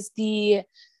 which is the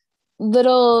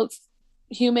little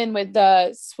human with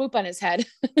the swoop on his head.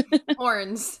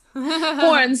 Horns.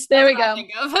 Horns. There we go.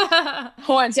 Think of.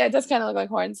 Horns. Yeah, it does kind of look like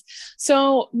horns.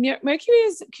 So Mercury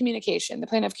is communication, the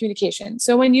planet of communication.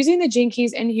 So when using the gene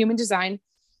keys in human design,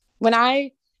 when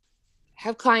I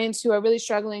have clients who are really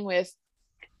struggling with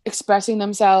expressing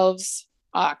themselves,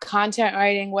 content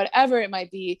writing, whatever it might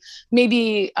be,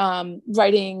 maybe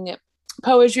writing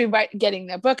poetry, getting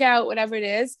their book out, whatever it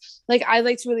is, like I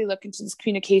like to really look into this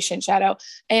communication shadow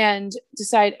and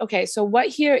decide, okay, so what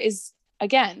here is,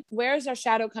 again, where is our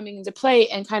shadow coming into play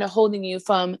and kind of holding you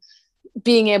from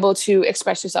being able to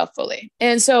express yourself fully.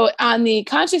 And so on the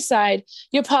conscious side,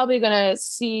 you're probably going to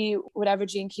see whatever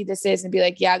gene key this is and be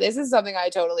like, yeah, this is something I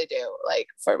totally do, like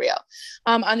for real.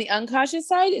 On the unconscious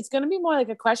side, it's going to be more like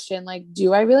a question, like,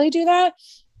 do I really do that?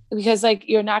 Because like,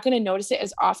 you're not going to notice it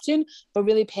as often, but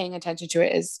really paying attention to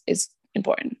it is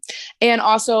important. And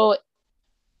also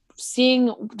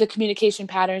seeing the communication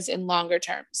patterns in longer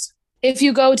terms. If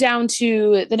you go down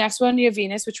to the next one, your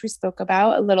Venus, which we spoke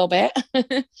about a little bit.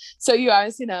 So you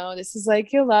obviously know this is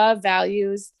like your love,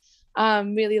 values,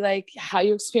 really like how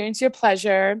you experience your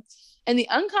pleasure. And the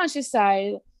unconscious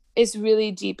side is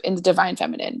really deep in the divine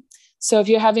feminine. So if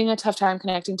you're having a tough time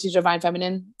connecting to divine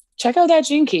feminine, check out that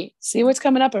gene key, see what's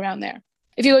coming up around there.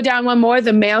 If you go down one more,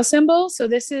 the male symbol. So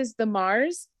this is the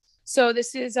Mars. So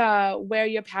this is where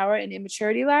your power and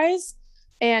immaturity lies,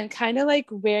 and kind of like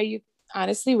where you're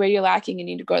lacking and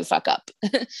need to grow the fuck up.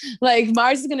 Like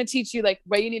Mars is going to teach you like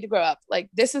where you need to grow up. Like,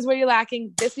 this is where you're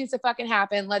lacking. This needs to fucking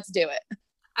happen. Let's do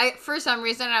it. For some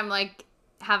reason, I'm like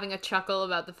having a chuckle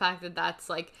about the fact that that's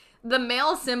like the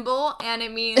male symbol and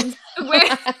it means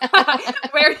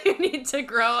where you need to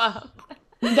grow up.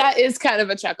 That is kind of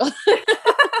a chuckle.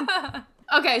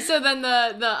 Okay. So then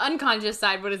the unconscious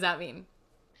side, what does that mean?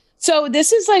 So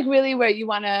this is like really where you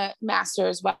want to master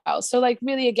as well. So like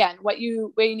really, again, where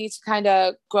you need to kind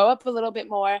of grow up a little bit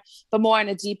more, but more on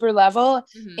a deeper level.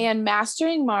 Mm-hmm. And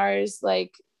mastering Mars,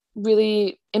 like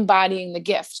really embodying the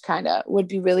gift kind of would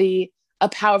be really a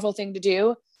powerful thing to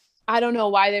do. I don't know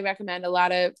why they recommend a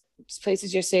lot of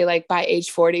places just say like by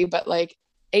age 40, but like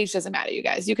age doesn't matter, you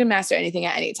guys. You can master anything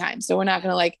at any time. So we're not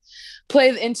going to like play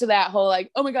into that whole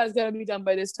like, oh my God, it's got to be done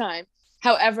by this time.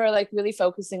 However, like really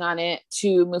focusing on it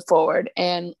to move forward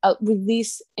and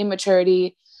release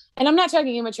immaturity. And I'm not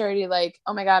talking immaturity like,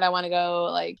 oh my God, I want to go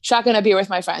like shotgun a beer with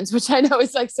my friends, which I know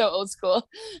is like so old school.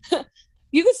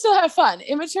 You can still have fun.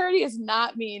 Immaturity does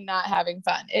not mean not having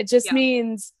fun. It just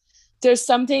means there's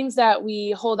some things that we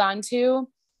hold on to.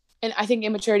 And I think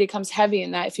immaturity comes heavy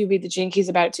in that if you read the gene keys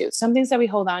about it too. Some things that we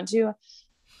hold on to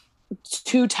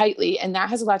too tightly. And that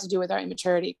has a lot to do with our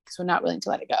immaturity because we're not willing to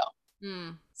let it go.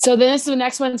 Mm. So then the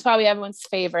next one's probably everyone's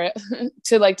favorite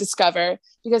to like discover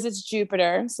because it's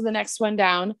Jupiter. So the next one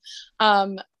down,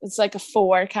 it's like a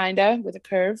 4 kind of with a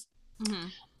curve. Mm-hmm.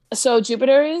 So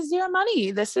Jupiter is your money.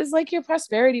 This is like your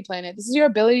prosperity planet. This is your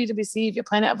ability to receive, your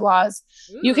planet of laws.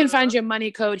 Ooh. You can find your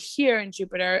money code here in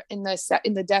Jupiter in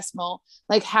the decimal,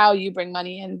 like how you bring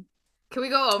money in. Can we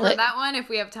go over that one if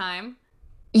we have time?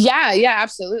 Yeah,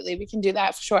 absolutely. We can do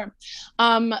that for sure.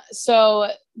 So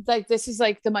like, this is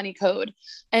like the money code.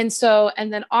 And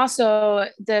then also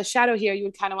the shadow here, you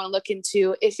would kind of want to look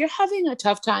into if you're having a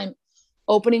tough time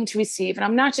opening to receive. And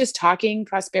I'm not just talking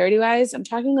prosperity wise. I'm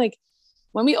talking like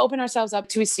when we open ourselves up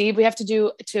to receive, we have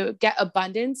to get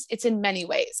abundance. It's in many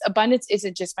ways. Abundance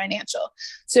isn't just financial.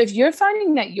 So if you're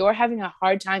finding that you're having a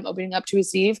hard time opening up to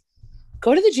receive,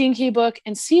 go to the Gene Key book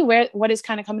and see what is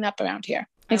kind of coming up around here.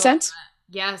 Make sense? That.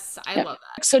 Yes, I love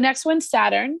that. So next one,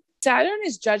 Saturn. Saturn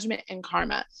is judgment and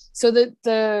karma. So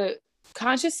the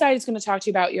conscious side is going to talk to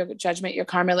you about your judgment, your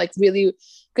karma, like really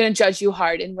going to judge you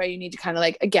hard and where you need to kind of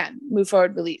like, again, move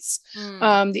forward, release.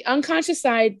 The unconscious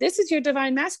side, this is your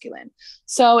divine masculine.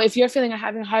 So if you're feeling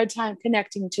having a hard time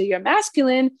connecting to your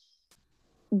masculine,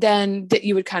 then that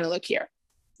you would kind of look here.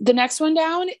 The next one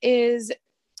down is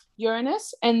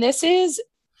Uranus. And this is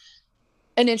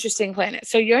an interesting planet.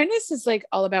 So Uranus is like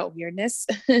all about weirdness.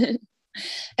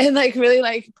 and like really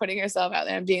like putting yourself out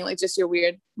there and being like just your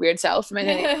weird self in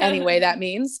any way that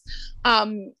means.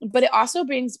 But it also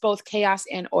brings both chaos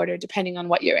and order depending on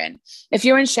what you're in. If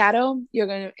you're in shadow,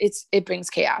 it brings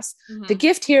chaos. The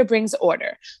gift here brings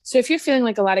order. So if you're feeling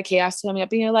like a lot of chaos coming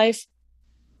up in your life,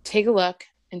 take a look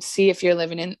and see if you're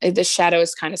living in the shadow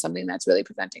is kind of something that's really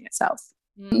presenting itself.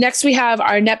 Next, we have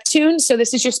our Neptune. So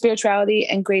this is your spirituality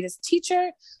and greatest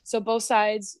teacher. So both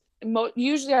sides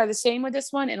usually are the same with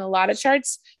this one. In a lot of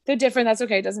charts, they're different. That's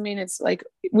okay. It doesn't mean it's like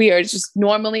weird. It's just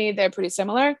normally they're pretty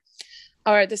similar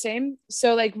or the same.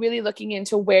 So like really looking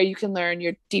into where you can learn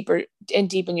your deepen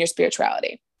your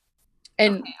spirituality.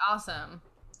 And okay, awesome.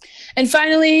 And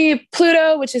finally,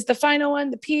 Pluto, which is the final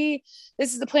one, the P.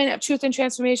 This is the planet of truth and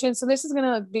transformation. So this is going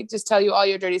to just tell you all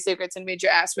your dirty secrets and made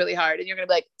your ass really hard. And you're going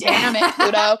to be like, damn it,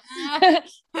 Pluto.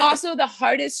 Also, the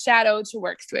hardest shadow to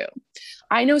work through.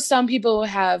 I know some people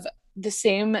have the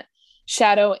same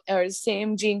shadow or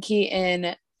same gene key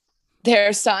in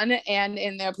their sun and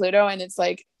in their Pluto, and it's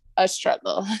like a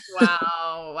struggle.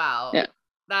 Wow. Yeah.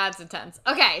 That's intense.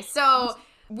 Okay, so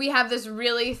we have this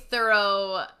really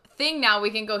thorough thing now. We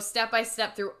can go step by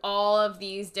step through all of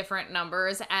these different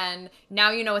numbers, and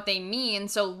now you know what they mean.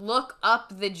 So look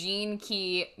up the gene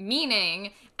key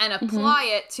meaning and apply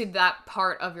it to that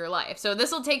part of your life. So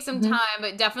this will take some time,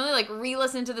 but definitely like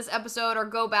re-listen to this episode or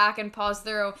go back and pause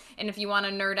through. And if you want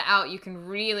to nerd out, you can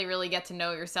really, really get to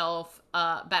know yourself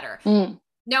better.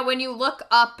 Now, when you look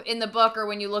up in the book or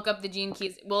when you look up the gene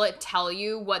keys, will it tell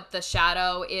you what the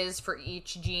shadow is for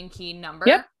each gene key number?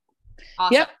 Yep.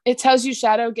 Awesome. Yep. It tells you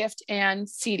shadow, gift, and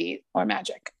CD or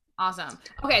magic. Awesome.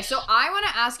 Okay, so I want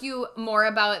to ask you more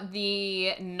about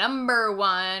the number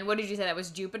one. What did you say? That was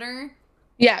Jupiter?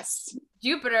 Yes.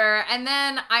 Jupiter. And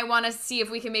then I want to see if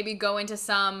we can maybe go into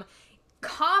some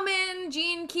common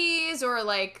gene keys or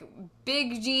like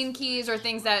big gene keys or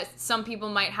things that some people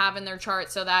might have in their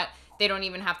chart so that they don't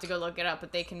even have to go look it up,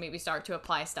 but they can maybe start to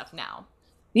apply stuff now.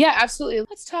 Yeah, absolutely.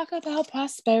 Let's talk about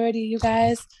prosperity, you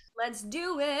guys. Let's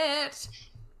do it.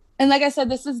 And like I said,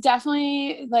 this is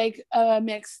definitely like a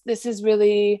mix. This is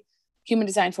really human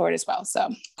design forward as well. So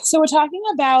we're talking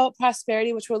about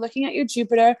prosperity, which we're looking at your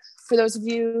Jupiter. For those of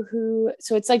you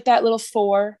so it's like that little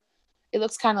 4. It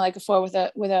looks kind of like a 4 with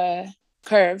a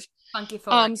curve. Funky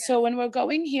 4. Yeah. So when we're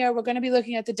going here, we're going to be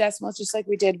looking at the decimals, just like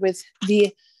we did with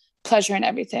the pleasure and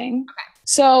everything. Okay.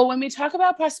 So when we talk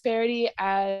about prosperity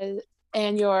and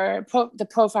the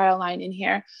profile line in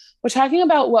here, we're talking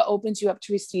about what opens you up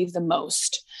to receive the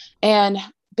most and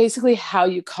basically how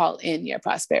you call in your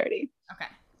prosperity. Okay.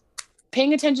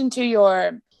 Paying attention to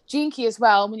your gene key as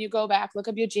well. When you go back, look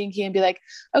up your gene key and be like,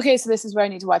 okay, so this is where I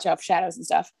need to watch out for shadows and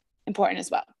stuff. Important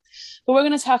as well. But we're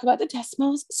going to talk about the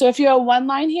decimals. So if you're a 1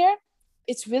 line here,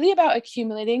 it's really about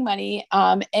accumulating money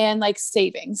and like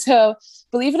saving. So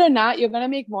believe it or not, you're going to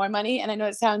make more money. And I know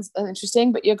it sounds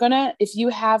interesting, but if you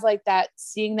have like that,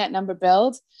 seeing that number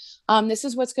build, this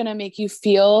is what's going to make you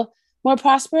feel more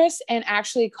prosperous and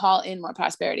actually call in more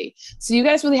prosperity. So you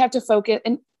guys really have to focus.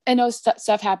 And I know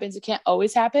stuff happens. It can't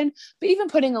always happen, but even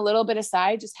putting a little bit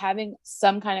aside, just having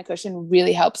some kind of cushion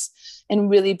really helps and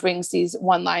really brings these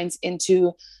 1 lines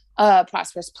into a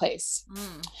prosperous place.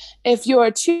 If you're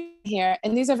a 2 here,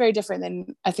 and these are very different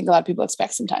than I think a lot of people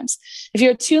expect sometimes. If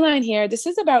you're a 2 line here, this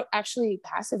is about actually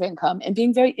passive income and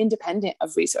being very independent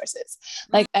of resources,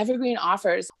 like evergreen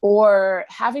offers or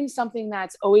having something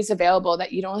that's always available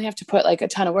that you don't have to put like a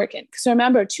ton of work in. Because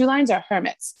remember, 2 lines are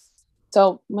hermits.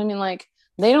 So I mean, like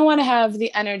they don't want to have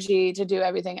the energy to do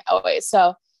everything always.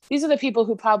 So these are the people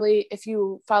who probably, if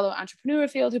you follow entrepreneur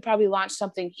field, who probably launch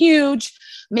something huge,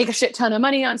 make a shit ton of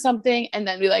money on something, and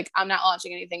then be like, I'm not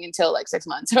launching anything until like 6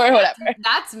 months or whatever.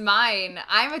 That's mine.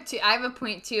 I have a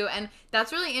point too. And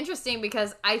that's really interesting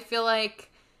because I feel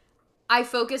like I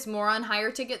focus more on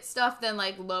higher ticket stuff than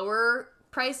like lower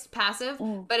priced passive,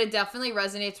 but it definitely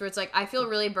resonates where it's like, I feel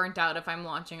really burnt out if I'm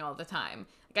launching all the time.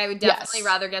 Like I would definitely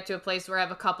rather get to a place where I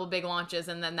have a couple big launches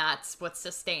and then that's what's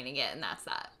sustaining it. And that's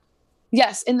that.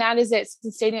 Yes. And that is it.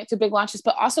 Sustaining it to big launches,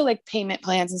 but also like payment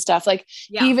plans and stuff. Like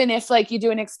even if like you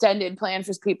do an extended plan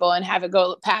for people and have it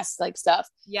go past like stuff,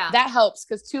 that helps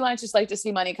because 2 lines just like to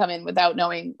see money come in without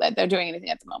knowing that they're doing anything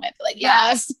at the moment. But like,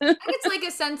 yes. It's like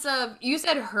a sense of, you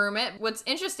said hermit. What's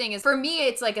interesting is for me,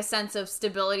 it's like a sense of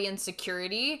stability and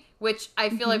security, which I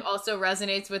feel like also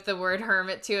resonates with the word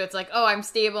hermit too. It's like, oh, I'm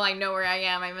stable. I know where I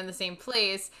am. I'm in the same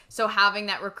place. So having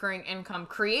that recurring income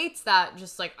creates that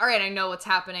just like, all right, I know what's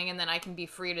happening and then I can be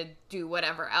free to do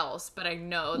whatever else, but I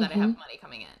know that I have money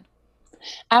coming in.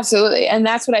 Absolutely. And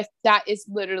that is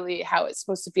literally how it's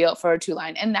supposed to feel for a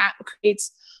 2-line. And that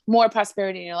creates more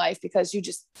prosperity in your life because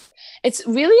it's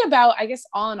really about, I guess,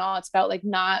 all in all, it's about like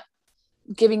not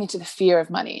giving into the fear of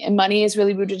money. And money is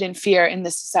really rooted in fear in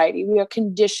this society. We are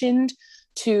conditioned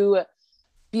to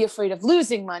be afraid of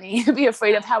losing money, be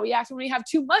afraid of how we act when we have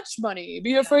too much money,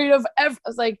 be afraid of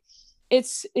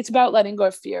it's about letting go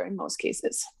of fear in most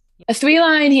cases. A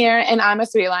 3-line here, and I'm a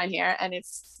 3-line here, and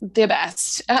it's the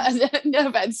best. No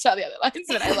offense to all the other lines,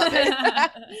 but I love it.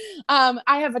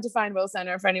 I have a defined will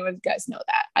center. For anyone, you guys know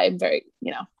that I'm very,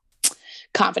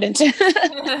 confident. So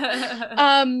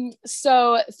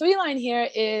 3-line here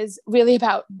is really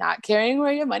about not caring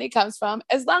where your money comes from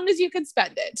as long as you can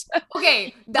spend it.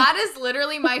 Okay, that is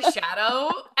literally my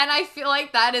shadow, and I feel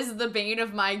like that is the bane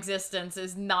of my existence,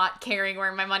 is not caring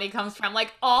where my money comes from.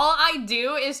 Like, all I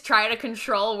do is try to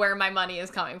control where my money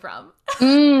is coming from.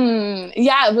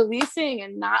 Yeah, releasing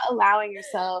and not allowing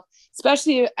yourself,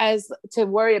 especially as to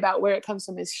worry about where it comes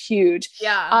from, is huge.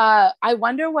 Yeah. I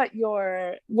wonder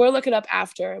we'll look it up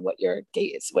after what your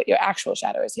actual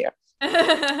shadow is here.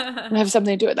 I have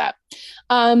something to do with that.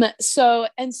 So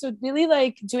really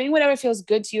like doing whatever feels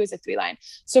good to you is a 3-line.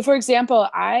 So for example,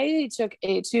 I took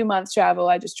a 2-month travel.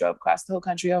 I just drove across the whole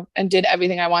country and did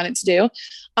everything I wanted to do.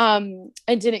 And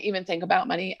didn't even think about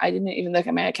money. I didn't even look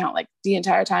at my account like the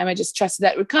entire time. I just trusted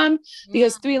that it would come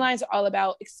because 3-lines are all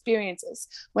about experiences.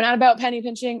 We're not about penny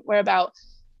pinching. We're about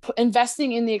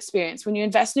investing in the experience. When you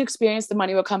invest in experience, the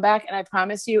money will come back. And I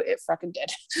promise you, it fucking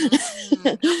did.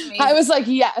 I was like,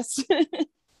 yes.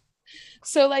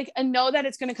 So like, and know that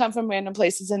it's going to come from random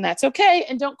places and that's okay.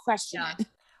 And don't question it.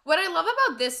 What I love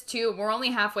about this too, we're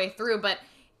only halfway through, but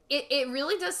it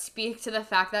really does speak to the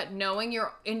fact that knowing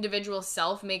your individual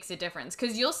self makes a difference.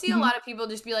 Because you'll see a lot of people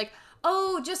just be like,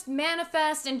 oh, just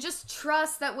manifest and just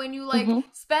trust that when you like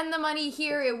spend the money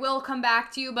here, it will come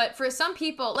back to you. But for some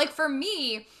people, like for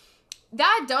me,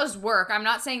 that does work. I'm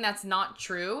not saying that's not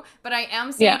true, but I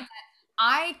am saying that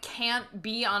I can't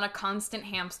be on a constant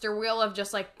hamster wheel of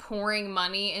just like pouring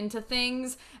money into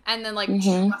things and then like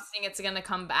trusting it's going to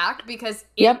come back, because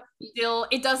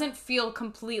it doesn't feel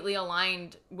completely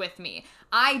aligned with me.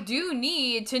 I do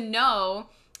need to know,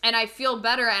 and I feel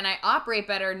better and I operate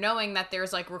better knowing that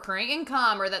there's like recurring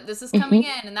income or that this is coming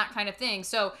in and that kind of thing.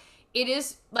 So it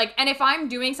is like, and if I'm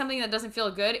doing something that doesn't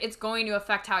feel good, it's going to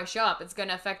affect how I show up. It's going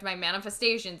to affect my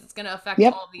manifestations. It's going to affect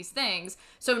all of these things.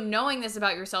 So knowing this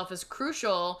about yourself is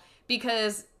crucial,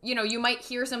 because, you might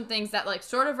hear some things that like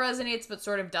sort of resonates, but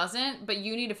sort of doesn't, but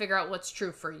you need to figure out what's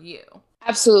true for you.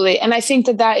 Absolutely. And I think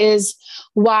that is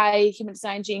why human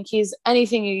design, Gene Keys,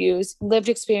 anything you use, lived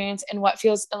experience and what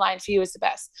feels aligned for you is the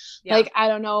best. Yeah. Like, I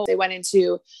don't know, they went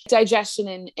into digestion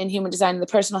in human design and the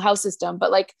personal health system,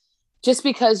 but like, just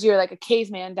because you're like a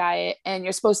caveman diet and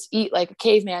you're supposed to eat like a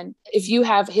caveman, if you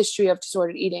have a history of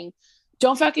disordered eating,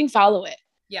 don't fucking follow it.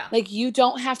 Yeah. Like, you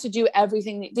don't have to do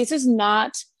everything. This is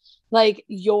not like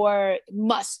your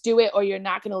must do it or you're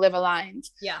not going to live aligned.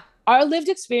 Yeah. Our lived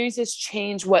experiences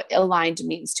change what aligned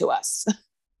means to us.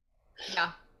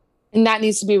 Yeah. And that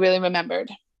needs to be really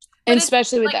remembered. And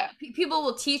especially with that. People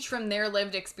will teach from their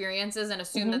lived experiences and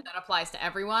assume that applies to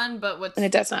everyone, but and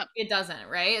it does not. It doesn't,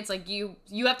 right? It's like you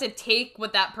have to take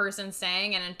what that person's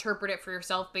saying and interpret it for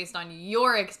yourself based on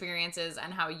your experiences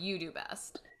and how you do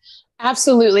best.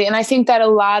 Absolutely. And I think that a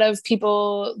lot of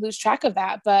people lose track of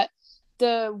that, but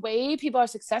the way people are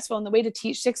successful and the way to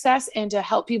teach success and to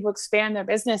help people expand their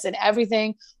business and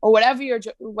everything, or whatever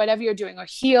you're doing, or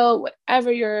heal,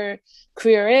 whatever your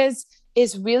career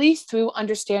is really through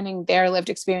understanding their lived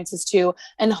experiences too,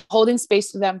 and holding space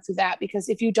for them through that. Because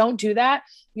if you don't do that,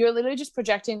 you're literally just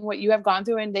projecting what you have gone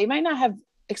through and they might not have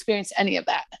experienced any of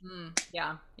that.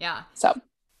 Yeah. So,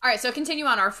 all right. So continue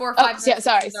on. Our 4, 5, 6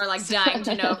 are like dying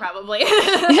to know probably.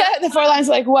 Yeah. The 4 lines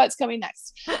are like, what's coming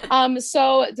next?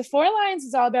 So the 4 lines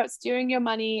is all about steering your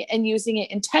money and using it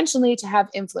intentionally to have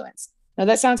influence. Now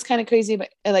that sounds kind of crazy, but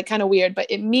like kind of weird, but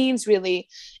it means really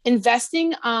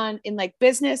investing in like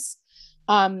business,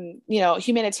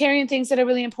 humanitarian things that are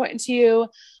really important to you,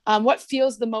 what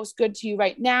feels the most good to you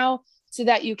right now, so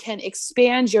that you can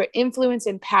expand your influence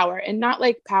and power, and not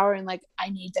like power and like, I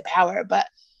need the power, but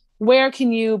where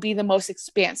can you be the most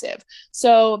expansive?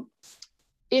 So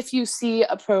if you see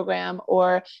a program,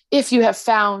 or if you have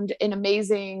found an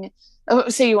amazing,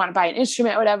 say you want to buy an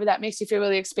instrument or whatever, that makes you feel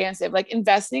really expansive, like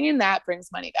investing in that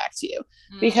brings money back to you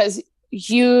because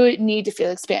you need to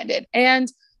feel expanded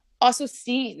and also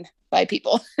seen by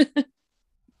people.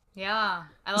 Yeah,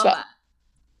 I love that.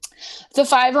 The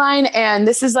 5 line, and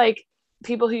this is like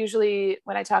people who usually,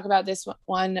 when I talk about this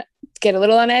one, get a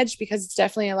little on edge because it's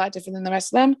definitely a lot different than the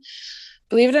rest of them.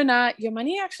 believe it or not, your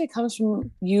money actually comes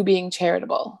from you being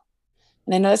charitable.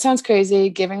 And I know that sounds crazy.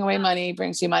 Giving away money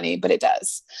brings you money, but it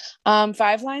does.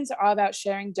 5 lines are all about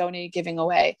sharing, donating, giving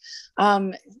away.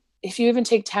 If you even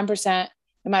take 10%,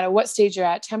 no matter what stage you're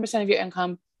at, 10% of your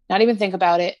income, not even think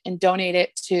about it, and donate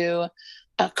it to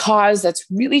a cause that's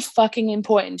really fucking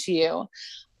important to you,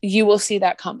 you will see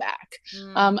that come back.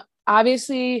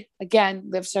 Obviously, again,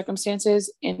 live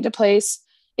circumstances into place.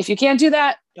 If you can't do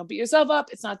that, don't beat yourself up.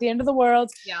 It's not the end of the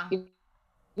world. Yeah. You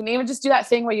can even just do that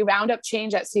thing where you round up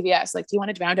change at CVS. Like, do you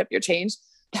want to round up your change?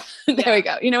 There we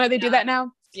go. You know how they do that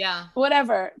now? Yeah.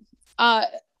 Whatever.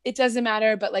 It doesn't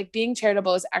matter. But like, being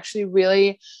charitable is actually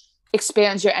really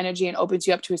expands your energy and opens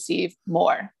you up to receive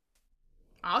more.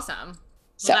 Awesome.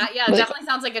 So, Well, really definitely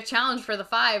sounds like a challenge for the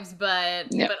 5s, but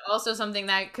also something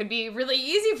that could be really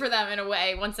easy for them in a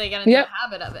way once they get into the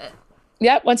habit of it.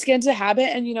 Yep. Once you get into the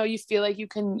habit, and you feel like you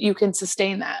can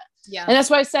sustain that. Yeah. And that's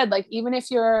why I said, like, even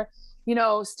if you're,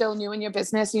 still new in your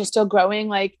business and you're still growing,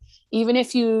 like, even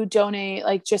if you donate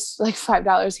like just like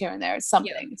 $5 here and there, it's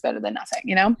something. It's better than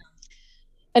nothing,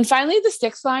 And finally, the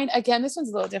 6th line, again, this one's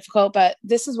a little difficult, but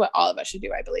this is what all of us should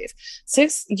do, I believe.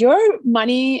 6, your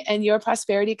money and your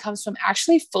prosperity comes from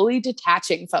actually fully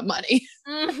detaching from money.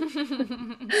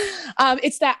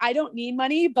 It's that I don't need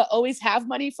money, but always have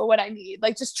money for what I need.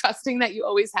 Like, just trusting that you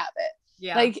always have it.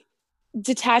 Yeah. Like,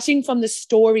 detaching from the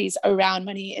stories around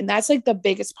money. And that's like the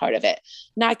biggest part of it.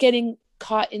 Not getting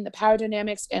caught in the power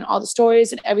dynamics and all the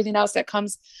stories and everything else that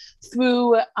comes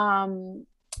through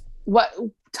what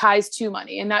ties to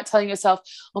money, and not telling yourself,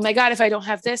 oh my God, if I don't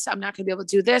have this, I'm not going to be able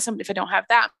to do this. If I don't have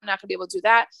that, I'm not going to be able to do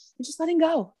that. And just letting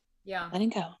go. Yeah. Letting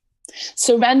go.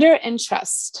 Surrender and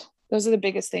trust. Those are the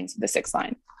biggest things for the 6th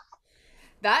line.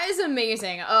 That is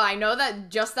amazing. Oh, I know that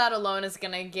just that alone is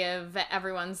going to give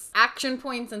everyone's action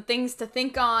points and things to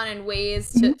think on and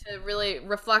ways to really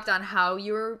reflect on how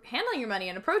you're handling your money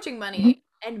and approaching money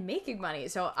and making money.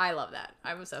 So I love that.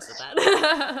 I'm obsessed with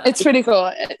that. It's pretty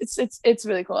cool. It's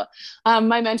really cool.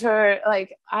 My mentor,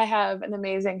 like, I have an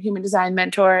amazing human design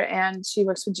mentor, and she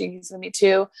works with Genius with me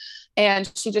too.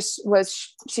 And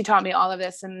she taught me all of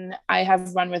this, and I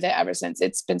have run with it ever since.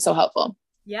 It's been so helpful.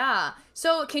 Yeah.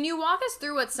 So can you walk us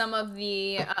through what some of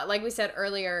the, like we said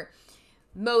earlier,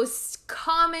 most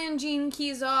common gene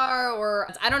keys are, or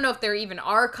I don't know if there even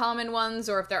are common ones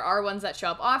or if there are ones that show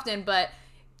up often, but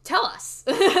tell us.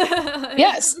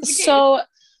 Yes. So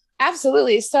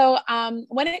absolutely. So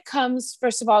when it comes,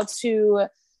 first of all, to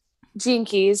gene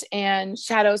keys and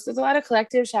shadows, there's a lot of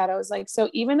collective shadows. Like, so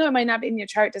even though it might not be in your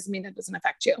chart, doesn't mean that doesn't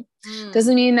affect you.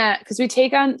 Doesn't mean that, because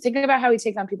think about how we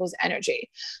take on people's energy.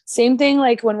 Actually thing,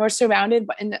 like when we're surrounded,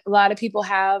 and a lot of people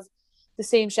have the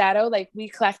same shadow, like we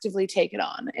collectively take it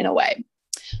on in a way.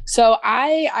 So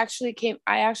I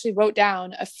actually wrote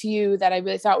down a few that I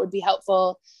really thought would be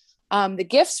helpful. The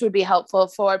gifts would be helpful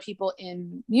for people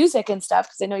in music and stuff,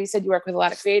 because I know you said you work with a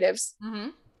lot of creatives.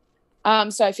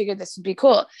 So I figured this would be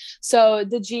cool. So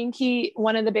the gene key,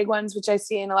 one of the big ones, which I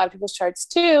see in a lot of people's charts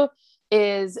too,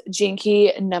 is gene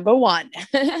key number 1,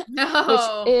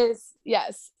 No. which is,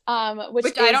 yes.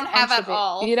 Which I don't have at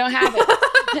all. You don't have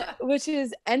it, which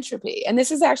is entropy. And this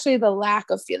is actually the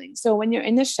lack of feeling. So when you're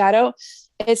in the shadow,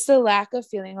 it's the lack of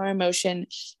feeling or emotion.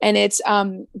 And it's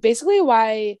basically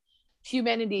why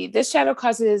this shadow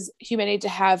causes humanity to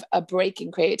have a break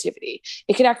in creativity.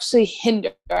 It could actually hinder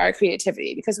our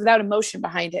creativity, because without emotion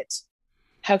behind it,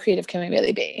 how creative can we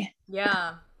really be?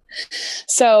 Yeah.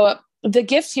 So the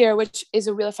gift here, which is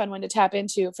a really fun one to tap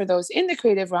into for those in the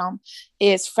creative realm,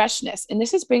 is freshness. And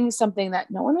this is bringing something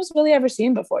that no one was really ever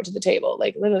seen before to the table.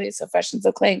 Like, literally, it's so fresh and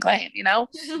so clean,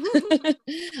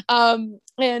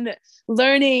 and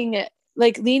learning,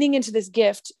 like leaning into this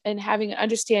gift and having an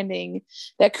understanding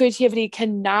that creativity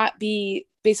cannot be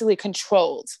basically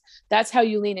controlled. That's how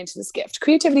you lean into this gift.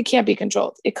 Creativity can't be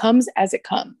controlled. It comes as it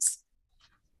comes.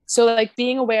 So like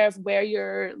being aware of where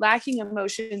you're lacking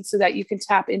emotion so that you can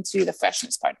tap into the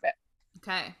freshness part of it.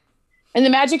 Okay. And the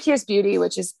magic here is beauty,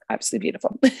 which is absolutely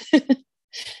beautiful.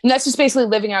 And that's just basically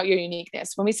living out your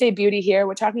uniqueness. When we say beauty here,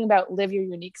 we're talking about live your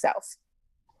unique self.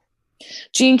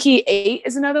 Gene key 8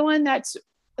 is another one that's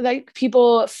like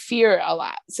people fear a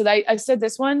lot. So I've said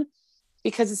this one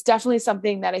because it's definitely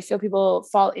something that I feel people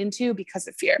fall into because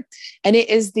of fear. And it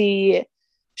is the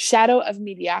shadow of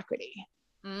mediocrity.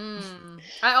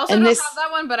 I also don't have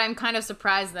that one, but I'm kind of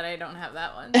surprised that I don't have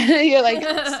that one. You're like,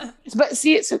 but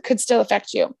see, it could still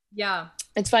affect you. Yeah.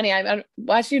 It's funny. I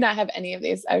watch you not have any of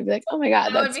these. I'd be like, oh my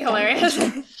God. That would be hilarious.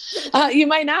 You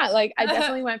might not. Like, I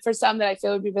definitely went for some that I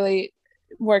feel would be really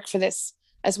work for this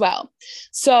as well.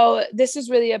 So this is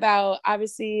really about,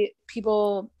 obviously,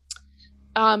 people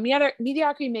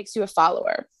mediocrity makes you a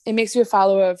follower. It makes you a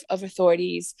follower of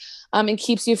authorities, and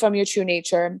keeps you from your true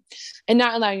nature and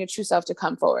not allowing your true self to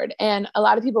come forward. And a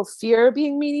lot of people fear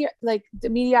being the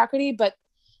mediocrity, but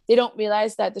they don't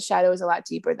realize that the shadow is a lot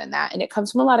deeper than that. And it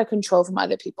comes from a lot of control from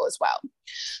other people as well.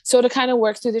 So to kind of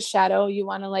work through the shadow, you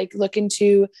want to like look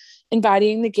into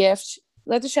embodying the gift,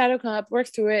 let the shadow come up, work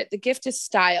through it. The gift is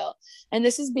style. And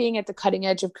this is being at the cutting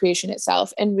edge of creation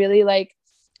itself and really like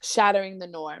shattering the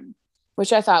norm,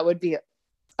 which I thought would be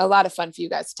a lot of fun for you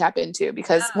guys to tap into,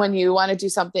 because when you want to do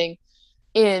something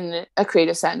in a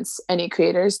creative sense, any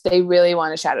creators, they really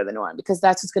want to shatter the norm, because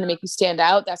that's what's going to make you stand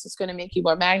out. That's what's going to make you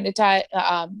more magnetic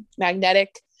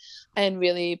and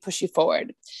really push you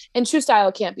forward. And true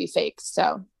style can't be faked.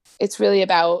 So it's really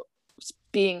about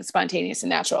being spontaneous and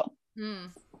natural.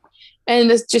 And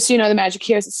this, just, the magic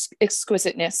here is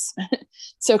exquisiteness.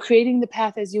 So creating the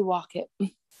path as you walk it.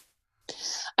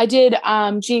 I did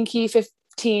Gene Key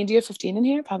 15. Do you have 15 in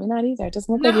here? Probably not either. It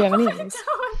doesn't look like you have any of these.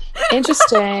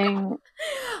 Interesting.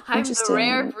 I'm the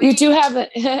rare breed. You do have it.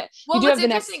 Well, what's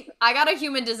interesting, I got a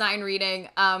human design reading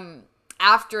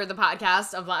after the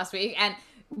podcast of last week, and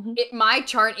my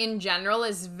chart in general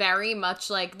is very much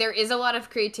like, there is a lot of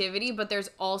creativity, but there's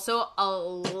also a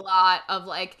lot of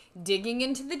like digging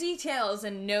into the details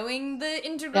and knowing the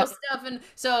integral stuff. And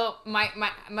so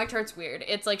my chart's weird.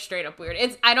 It's like straight up weird.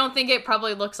 I don't think it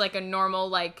probably looks like a normal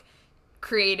like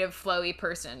creative flowy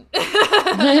person.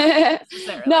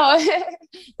 No,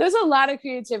 there's a lot of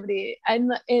creativity,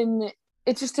 and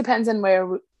it just depends on where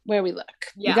we look.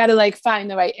 You got to like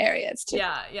find the right areas to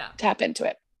tap into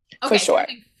it. Okay, for sure.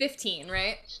 15,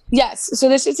 right? Yes. So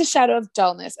this is a shadow of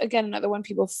dullness. Again, another one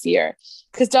people fear,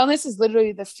 because dullness is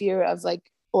literally the fear of like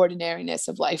ordinariness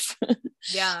of life,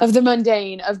 of the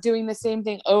mundane, of doing the same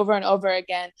thing over and over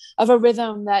again, of a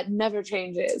rhythm that never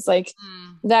changes. Like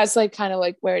that's like kind of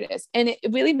like where it is. And it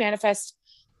really manifests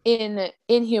in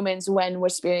humans when we're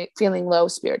feeling low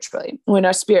spiritually, when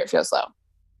our spirit feels low,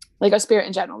 like our spirit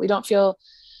in general. We don't feel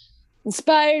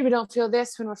inspired. We don't feel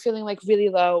this. When we're feeling like really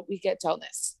low, we get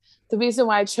dullness. The reason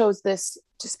why I chose this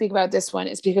to speak about this one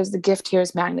is because the gift here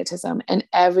is magnetism, and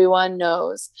everyone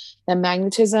knows that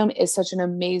magnetism is such an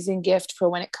amazing gift for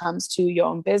when it comes to your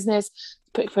own business,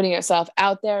 putting yourself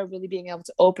out there, really being able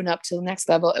to open up to the next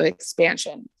level of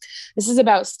expansion. This is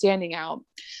about standing out.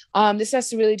 This has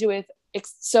to really do with,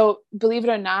 so believe it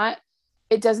or not,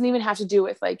 it doesn't even have to do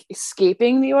with like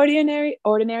escaping the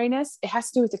ordinariness. It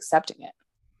has to do with accepting it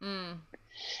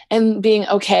and being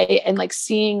okay, and like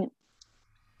seeing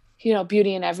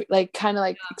beauty in every, like kind of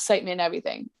like excitement in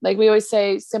everything. Like we always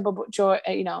say, simple joy,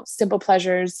 simple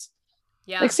pleasures.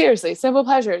 Yeah. Like seriously, simple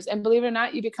pleasures. And believe it or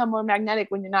not, you become more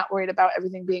magnetic when you're not worried about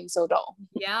everything being so dull.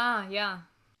 Yeah. Yeah.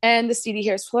 And the CD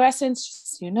here is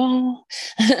fluorescence,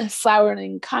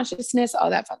 flowering consciousness,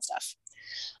 all that fun stuff.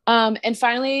 And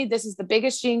finally, this is the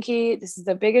biggest gene key. This is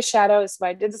the biggest shadow. So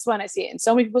I did this one. I see it in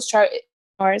so many people's chart.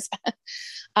 Ours,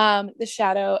 the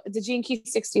shadow, the gene key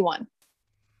 61.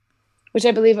 Which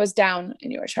I believe was down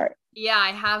in your chart. Yeah,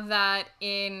 I have that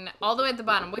in all the way at the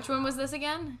bottom. Which one was this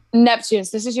again?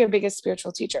 Neptune's. This is your biggest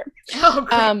spiritual teacher. Oh,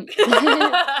 great.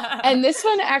 And this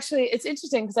one actually, it's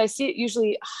interesting because I see it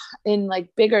usually in like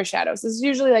bigger shadows. This is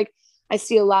usually like I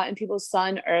see a lot in people's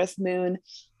sun, earth, moon.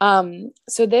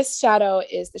 So this shadow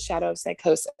is the shadow of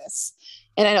psychosis.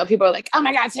 And I know people are like, oh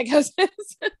my God, psychosis.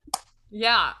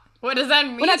 Yeah. What does that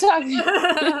mean? We're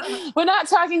not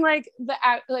talking like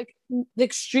the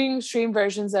extreme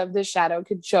versions of this shadow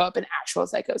could show up in actual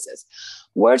psychosis.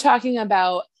 We're talking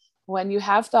about when you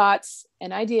have thoughts,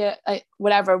 an idea,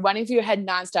 whatever, running through your head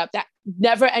nonstop, that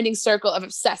never ending circle of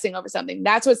obsessing over something.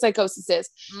 That's what psychosis is.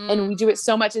 And we do it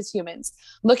so much as humans.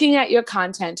 Looking at your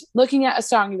content, looking at a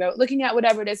song you wrote, looking at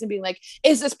whatever it is and being like,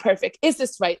 is this perfect? Is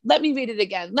this right? Let me read it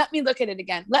again. Let me look at it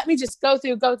again. Let me just go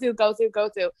through,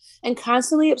 and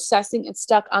constantly obsessing and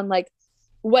stuck on like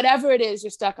whatever it is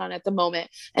you're stuck on at the moment.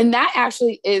 And that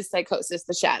actually is psychosis,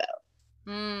 the shadow.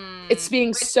 It's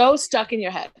being so stuck in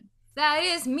your head. That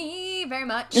is me, very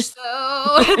much so.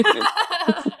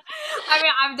 I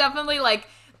mean, I'm definitely like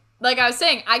I was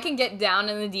saying, I can get down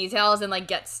in the details and like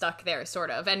get stuck there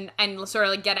sort of and sort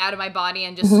of like get out of my body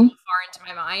and just so far into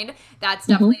my mind. That's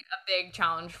definitely a big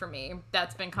challenge for me.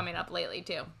 That's been coming up lately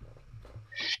too.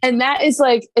 And that is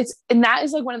like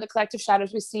one of the collective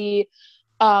shadows we see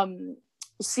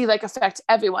like affect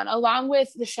everyone, along with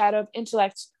the shadow of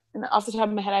intellect. And off the top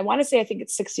of my head, I want to say I think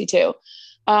it's 62.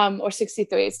 Or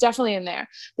 63. It's definitely in there.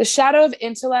 The shadow of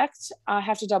intellect, I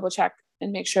have to double check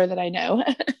and make sure that I know.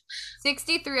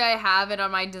 63, I have it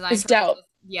on my design. It's doubt.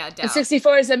 Yeah, doubt. And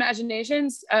 64 is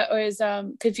imaginations or is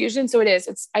confusion. So it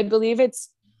is. I believe it's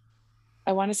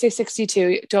I want to say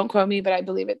 62. Don't quote me, but I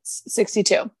believe it's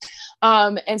 62.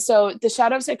 And so the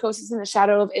shadow of psychosis and the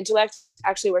shadow of intellect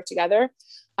actually work together.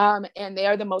 And they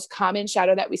are the most common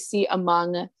shadow that we see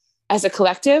among as a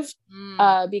collective,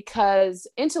 because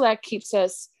intellect keeps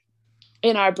us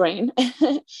in our brain.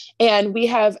 And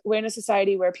we're in a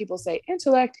society where people say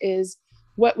intellect is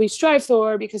what we strive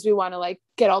for because we want to like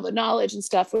get all the knowledge and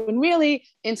stuff, when really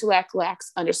intellect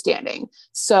lacks understanding.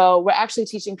 So we're actually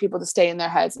teaching people to stay in their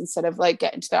heads instead of like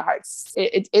get into their hearts.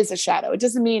 It is a shadow. It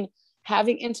doesn't mean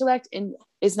having intellect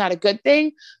is not a good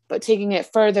thing, but taking it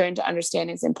further into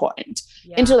understanding is important.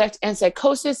 Yeah. Intellect and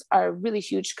psychosis are really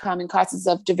huge common causes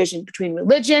of division between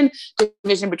religion,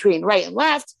 division between right and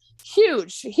left.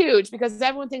 Huge, because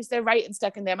everyone thinks they're right and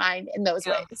stuck in their mind in those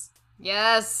ways.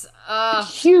 Yes.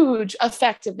 Huge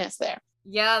effectiveness there.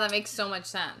 Yeah, that makes so much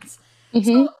sense.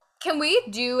 So can we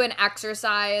do an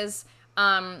exercise?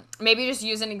 Maybe just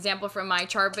use an example from my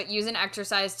chart, but use an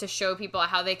exercise to show people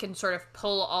how they can sort of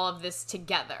pull all of this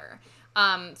together.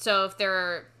 So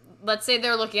if let's say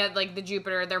they're looking at like the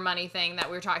Jupiter, their money thing that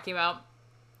we were talking about,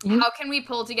 how can we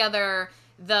pull together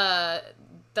the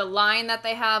line that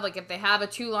they have, like if they have a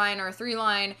 2-line or a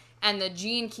 3-line, and the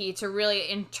gene key to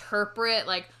really interpret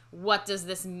like, what does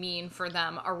this mean for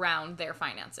them around their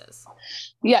finances?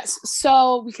 Yes.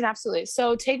 So we can absolutely.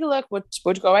 So take a look,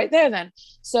 would go right there then.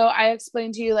 So I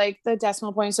explained to you like the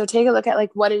decimal point. So take a look at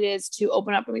like what it is to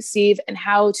open up and receive and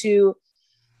how to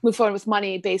move forward with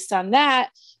money based on that.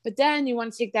 But then you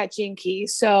want to take that gene key.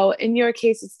 So in your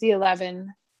case, it's the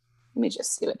 11. Let me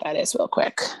just see what that is real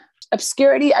quick.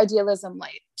 Obscurity, idealism,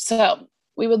 light. So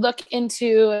we would look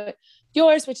into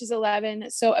yours, which is 11.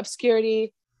 So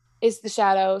obscurity is the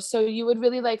shadow. So you would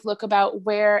really like look about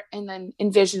where and then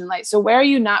envision light. So where are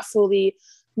you not fully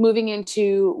moving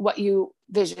into what you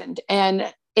visioned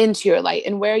and into your light,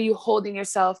 and where are you holding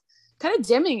yourself kind of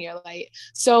dimming your light?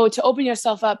 So to open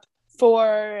yourself up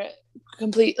for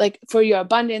complete, like for your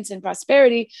abundance and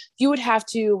prosperity, you would have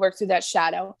to work through that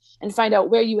shadow and find out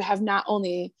where you have not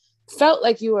only felt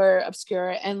like you were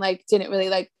obscure and like didn't really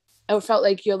like, or felt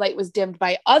like your light was dimmed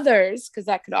by others, because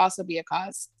that could also be a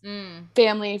cause.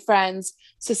 Family, friends,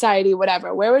 society,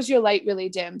 whatever. Where was your light really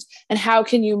dimmed? And how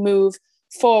can you move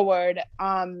forward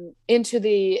into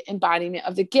the embodiment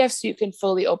of the gifts so you can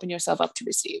fully open yourself up to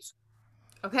receive?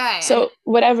 Okay. So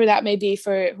whatever that may be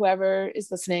for whoever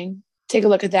is listening, take a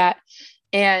look at that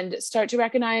and start to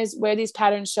recognize where these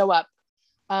patterns show up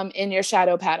in your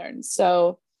shadow patterns.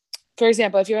 So for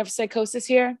example, if you have psychosis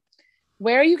here,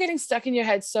 where are you getting stuck in your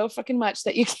head so fucking much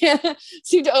that you can't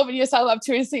seem to open yourself up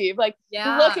to receive? Like,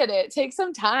 look at it, take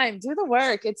some time, do the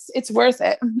work. It's worth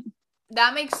it.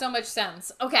 That makes so much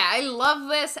sense. Okay. I love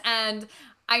this. And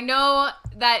I know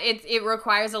that it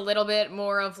requires a little bit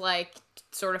more of like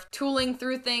sort of tooling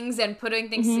through things and putting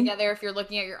things together if you're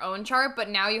looking at your own chart, but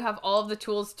now you have all of the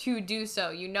tools to do so.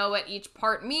 You know what each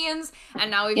part means. And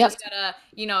now we've just got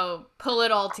to, pull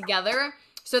it all together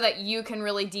so that you can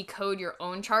really decode your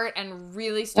own chart and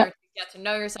really start to get to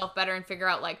know yourself better and figure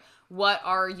out like, what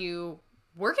are you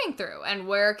working through and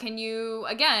where can you,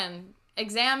 again,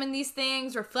 examine these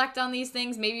things, reflect on these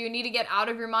things. Maybe you need to get out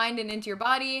of your mind and into your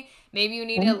body. Maybe you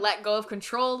need to let go of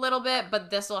control a little bit, but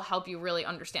this will help you really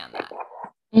understand that.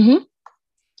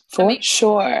 For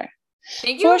sure.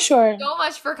 Thank you so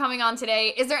much for coming on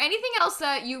today. Is there anything else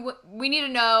that we need to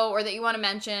know or that you want to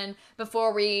mention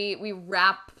before we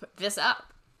wrap this up?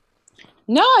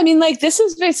 No, I mean, like, this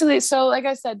is basically, so like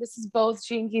I said, this is both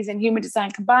gene keys and human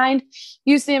design combined.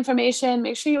 Use the information.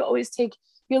 Make sure you always take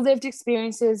your lived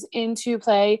experiences into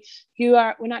play.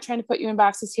 We're not trying to put you in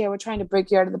boxes here. We're trying to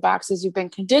break you out of the boxes you've been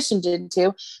conditioned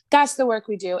into. That's the work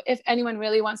we do. If anyone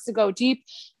really wants to go deep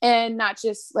and not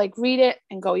just like read it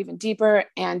and go even deeper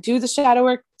and do the shadow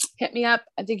work, hit me up.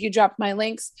 I think you dropped my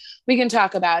links. We can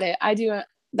talk about it.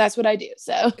 That's what I do.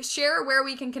 So share where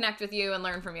we can connect with you and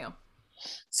learn from you.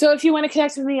 So if you want to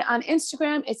connect with me on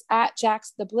Instagram, it's at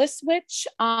Jax the Bliss Witch,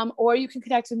 or you can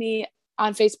connect with me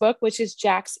on Facebook, which is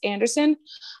Jax Anderson,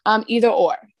 either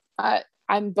or.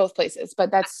 I'm both places,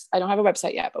 but I don't have a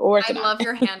website yet, but we're working on it. I love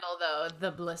your handle though, the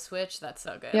Bliss Witch. That's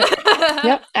so good.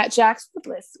 Yep. At Jax the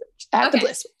Bliss Witch. The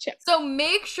Bliss Witch. Yep. So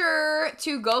make sure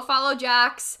to go follow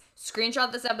Jax.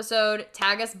 Screenshot this episode,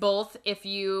 tag us both if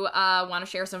you want to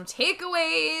share some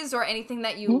takeaways or anything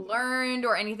that you learned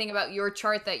or anything about your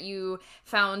chart that you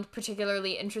found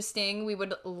particularly interesting. We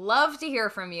would love to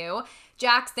hear from you.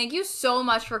 Jax, thank you so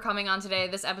much for coming on today.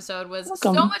 This episode was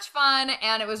so much fun,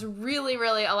 and it was really,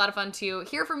 really a lot of fun to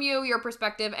hear from you, your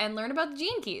perspective, and learn about the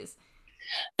gene keys.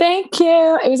 Thank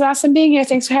you. It was awesome being here.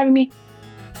 Thanks for having me.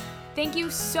 Thank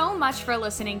you so much for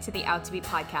listening to the Out to Be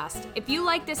podcast. If you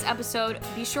like this episode,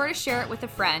 be sure to share it with a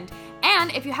friend.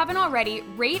 And if you haven't already,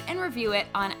 rate and review it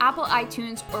on Apple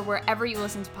iTunes or wherever you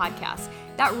listen to podcasts.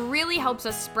 That really helps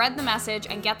us spread the message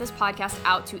and get this podcast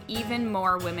out to even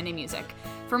more women in music.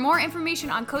 For more information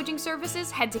on coaching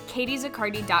services, head to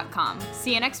katiezaccardi.com.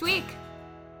 See you next week.